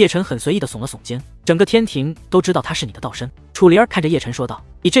光，叶辰很随意的耸了耸肩，整个天庭都知道他是你的道身。楚灵儿看着叶辰说道，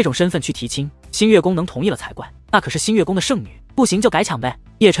以这种身份去提亲，星月宫能同意了才怪，那可是星月宫的圣女，不行就改抢呗。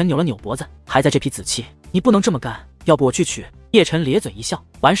叶辰扭了扭脖子，还在这批子气，你不能这么干，要不我去娶。叶辰咧嘴一笑，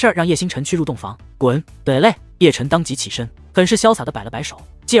完事儿让叶星辰去入洞房，滚。对嘞。叶辰当即起身，很是潇洒的摆了摆手，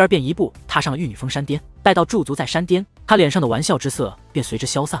继而便一步踏上了玉女峰山巅。待到驻足在山巅，他脸上的玩笑之色便随之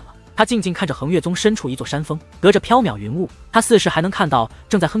消散了。他静静看着衡月宗深处一座山峰，隔着缥缈云雾，他似是还能看到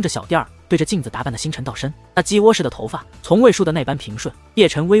正在哼着小调对着镜子打扮的星辰道身，那鸡窝似的头发，从未梳的那般平顺。叶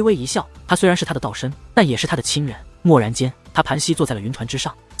辰微微一笑，他虽然是他的道身，但也是他的亲人。蓦然间，他盘膝坐在了云团之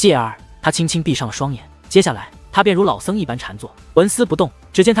上，继而他轻轻闭上了双眼。接下来他便如老僧一般禅坐，纹丝不动。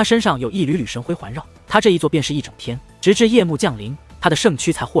只见他身上有一缕缕神辉环绕，他这一坐便是一整天，直至夜幕降临，他的圣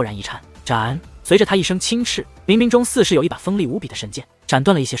躯才豁然一颤。斩！随着他一声轻斥，冥冥中似是有一把锋利无比的神剑斩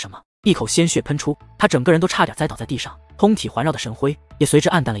断了一些什么，一口鲜血喷出，他整个人都差点栽倒在地上，通体环绕的神辉也随之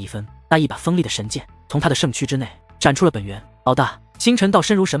暗淡了一分。那一把锋利的神剑从他的圣躯之内斩出了本源。老大，星辰道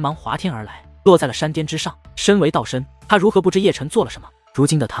身如神芒滑天而来，落在了山巅之上。身为道身，他如何不知叶辰做了什么？如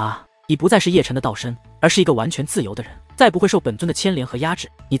今的他已不再是叶辰的道身，而是一个完全自由的人，再不会受本尊的牵连和压制。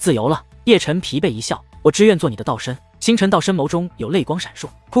你自由了。叶辰疲惫一笑，我只愿做你的道身。星辰道身眸中有泪光闪烁，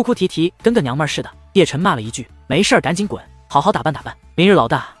哭哭啼啼，跟个娘们儿似的。叶辰骂了一句，没事儿，赶紧滚，好好打扮打扮，明日老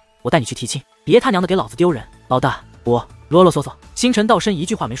大我带你去提亲，别他娘的给老子丢人。老大，我啰啰嗦嗦。星辰道身一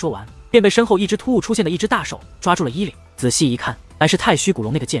句话没说完，便被身后一只突兀出现的一只大手抓住了衣领，仔细一看，乃是太虚古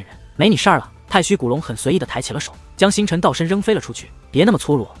龙那个贱人。没你事儿了。太虚古龙很随意的抬起了手，将星辰道身扔飞了出去。别那么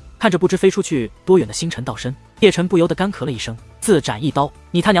粗鲁。看着不知飞出去多远的星辰道身，叶辰不由得干咳了一声，自斩一刀。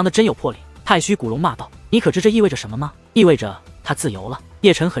你他娘的真有魄力！太虚古龙骂道。你可知这意味着什么吗？意味着他自由了。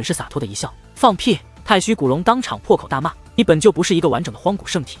叶辰很是洒脱的一笑。放屁！太虚古龙当场破口大骂。你本就不是一个完整的荒古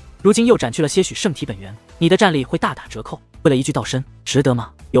圣体，如今又斩去了些许圣体本源，你的战力会大打折扣。为了一具道身，值得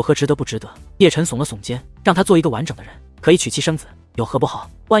吗？有何值得不值得？叶辰耸了耸肩，让他做一个完整的人，可以娶妻生子，有何不好？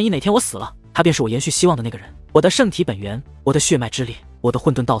万一哪天我死了，他便是我延续希望的那个人。我的圣体本源，我的血脉之力，我的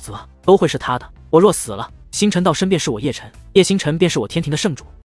混沌道则都会是他的。我若死了，星辰道身便是我叶辰，叶星辰便是我天庭的圣主。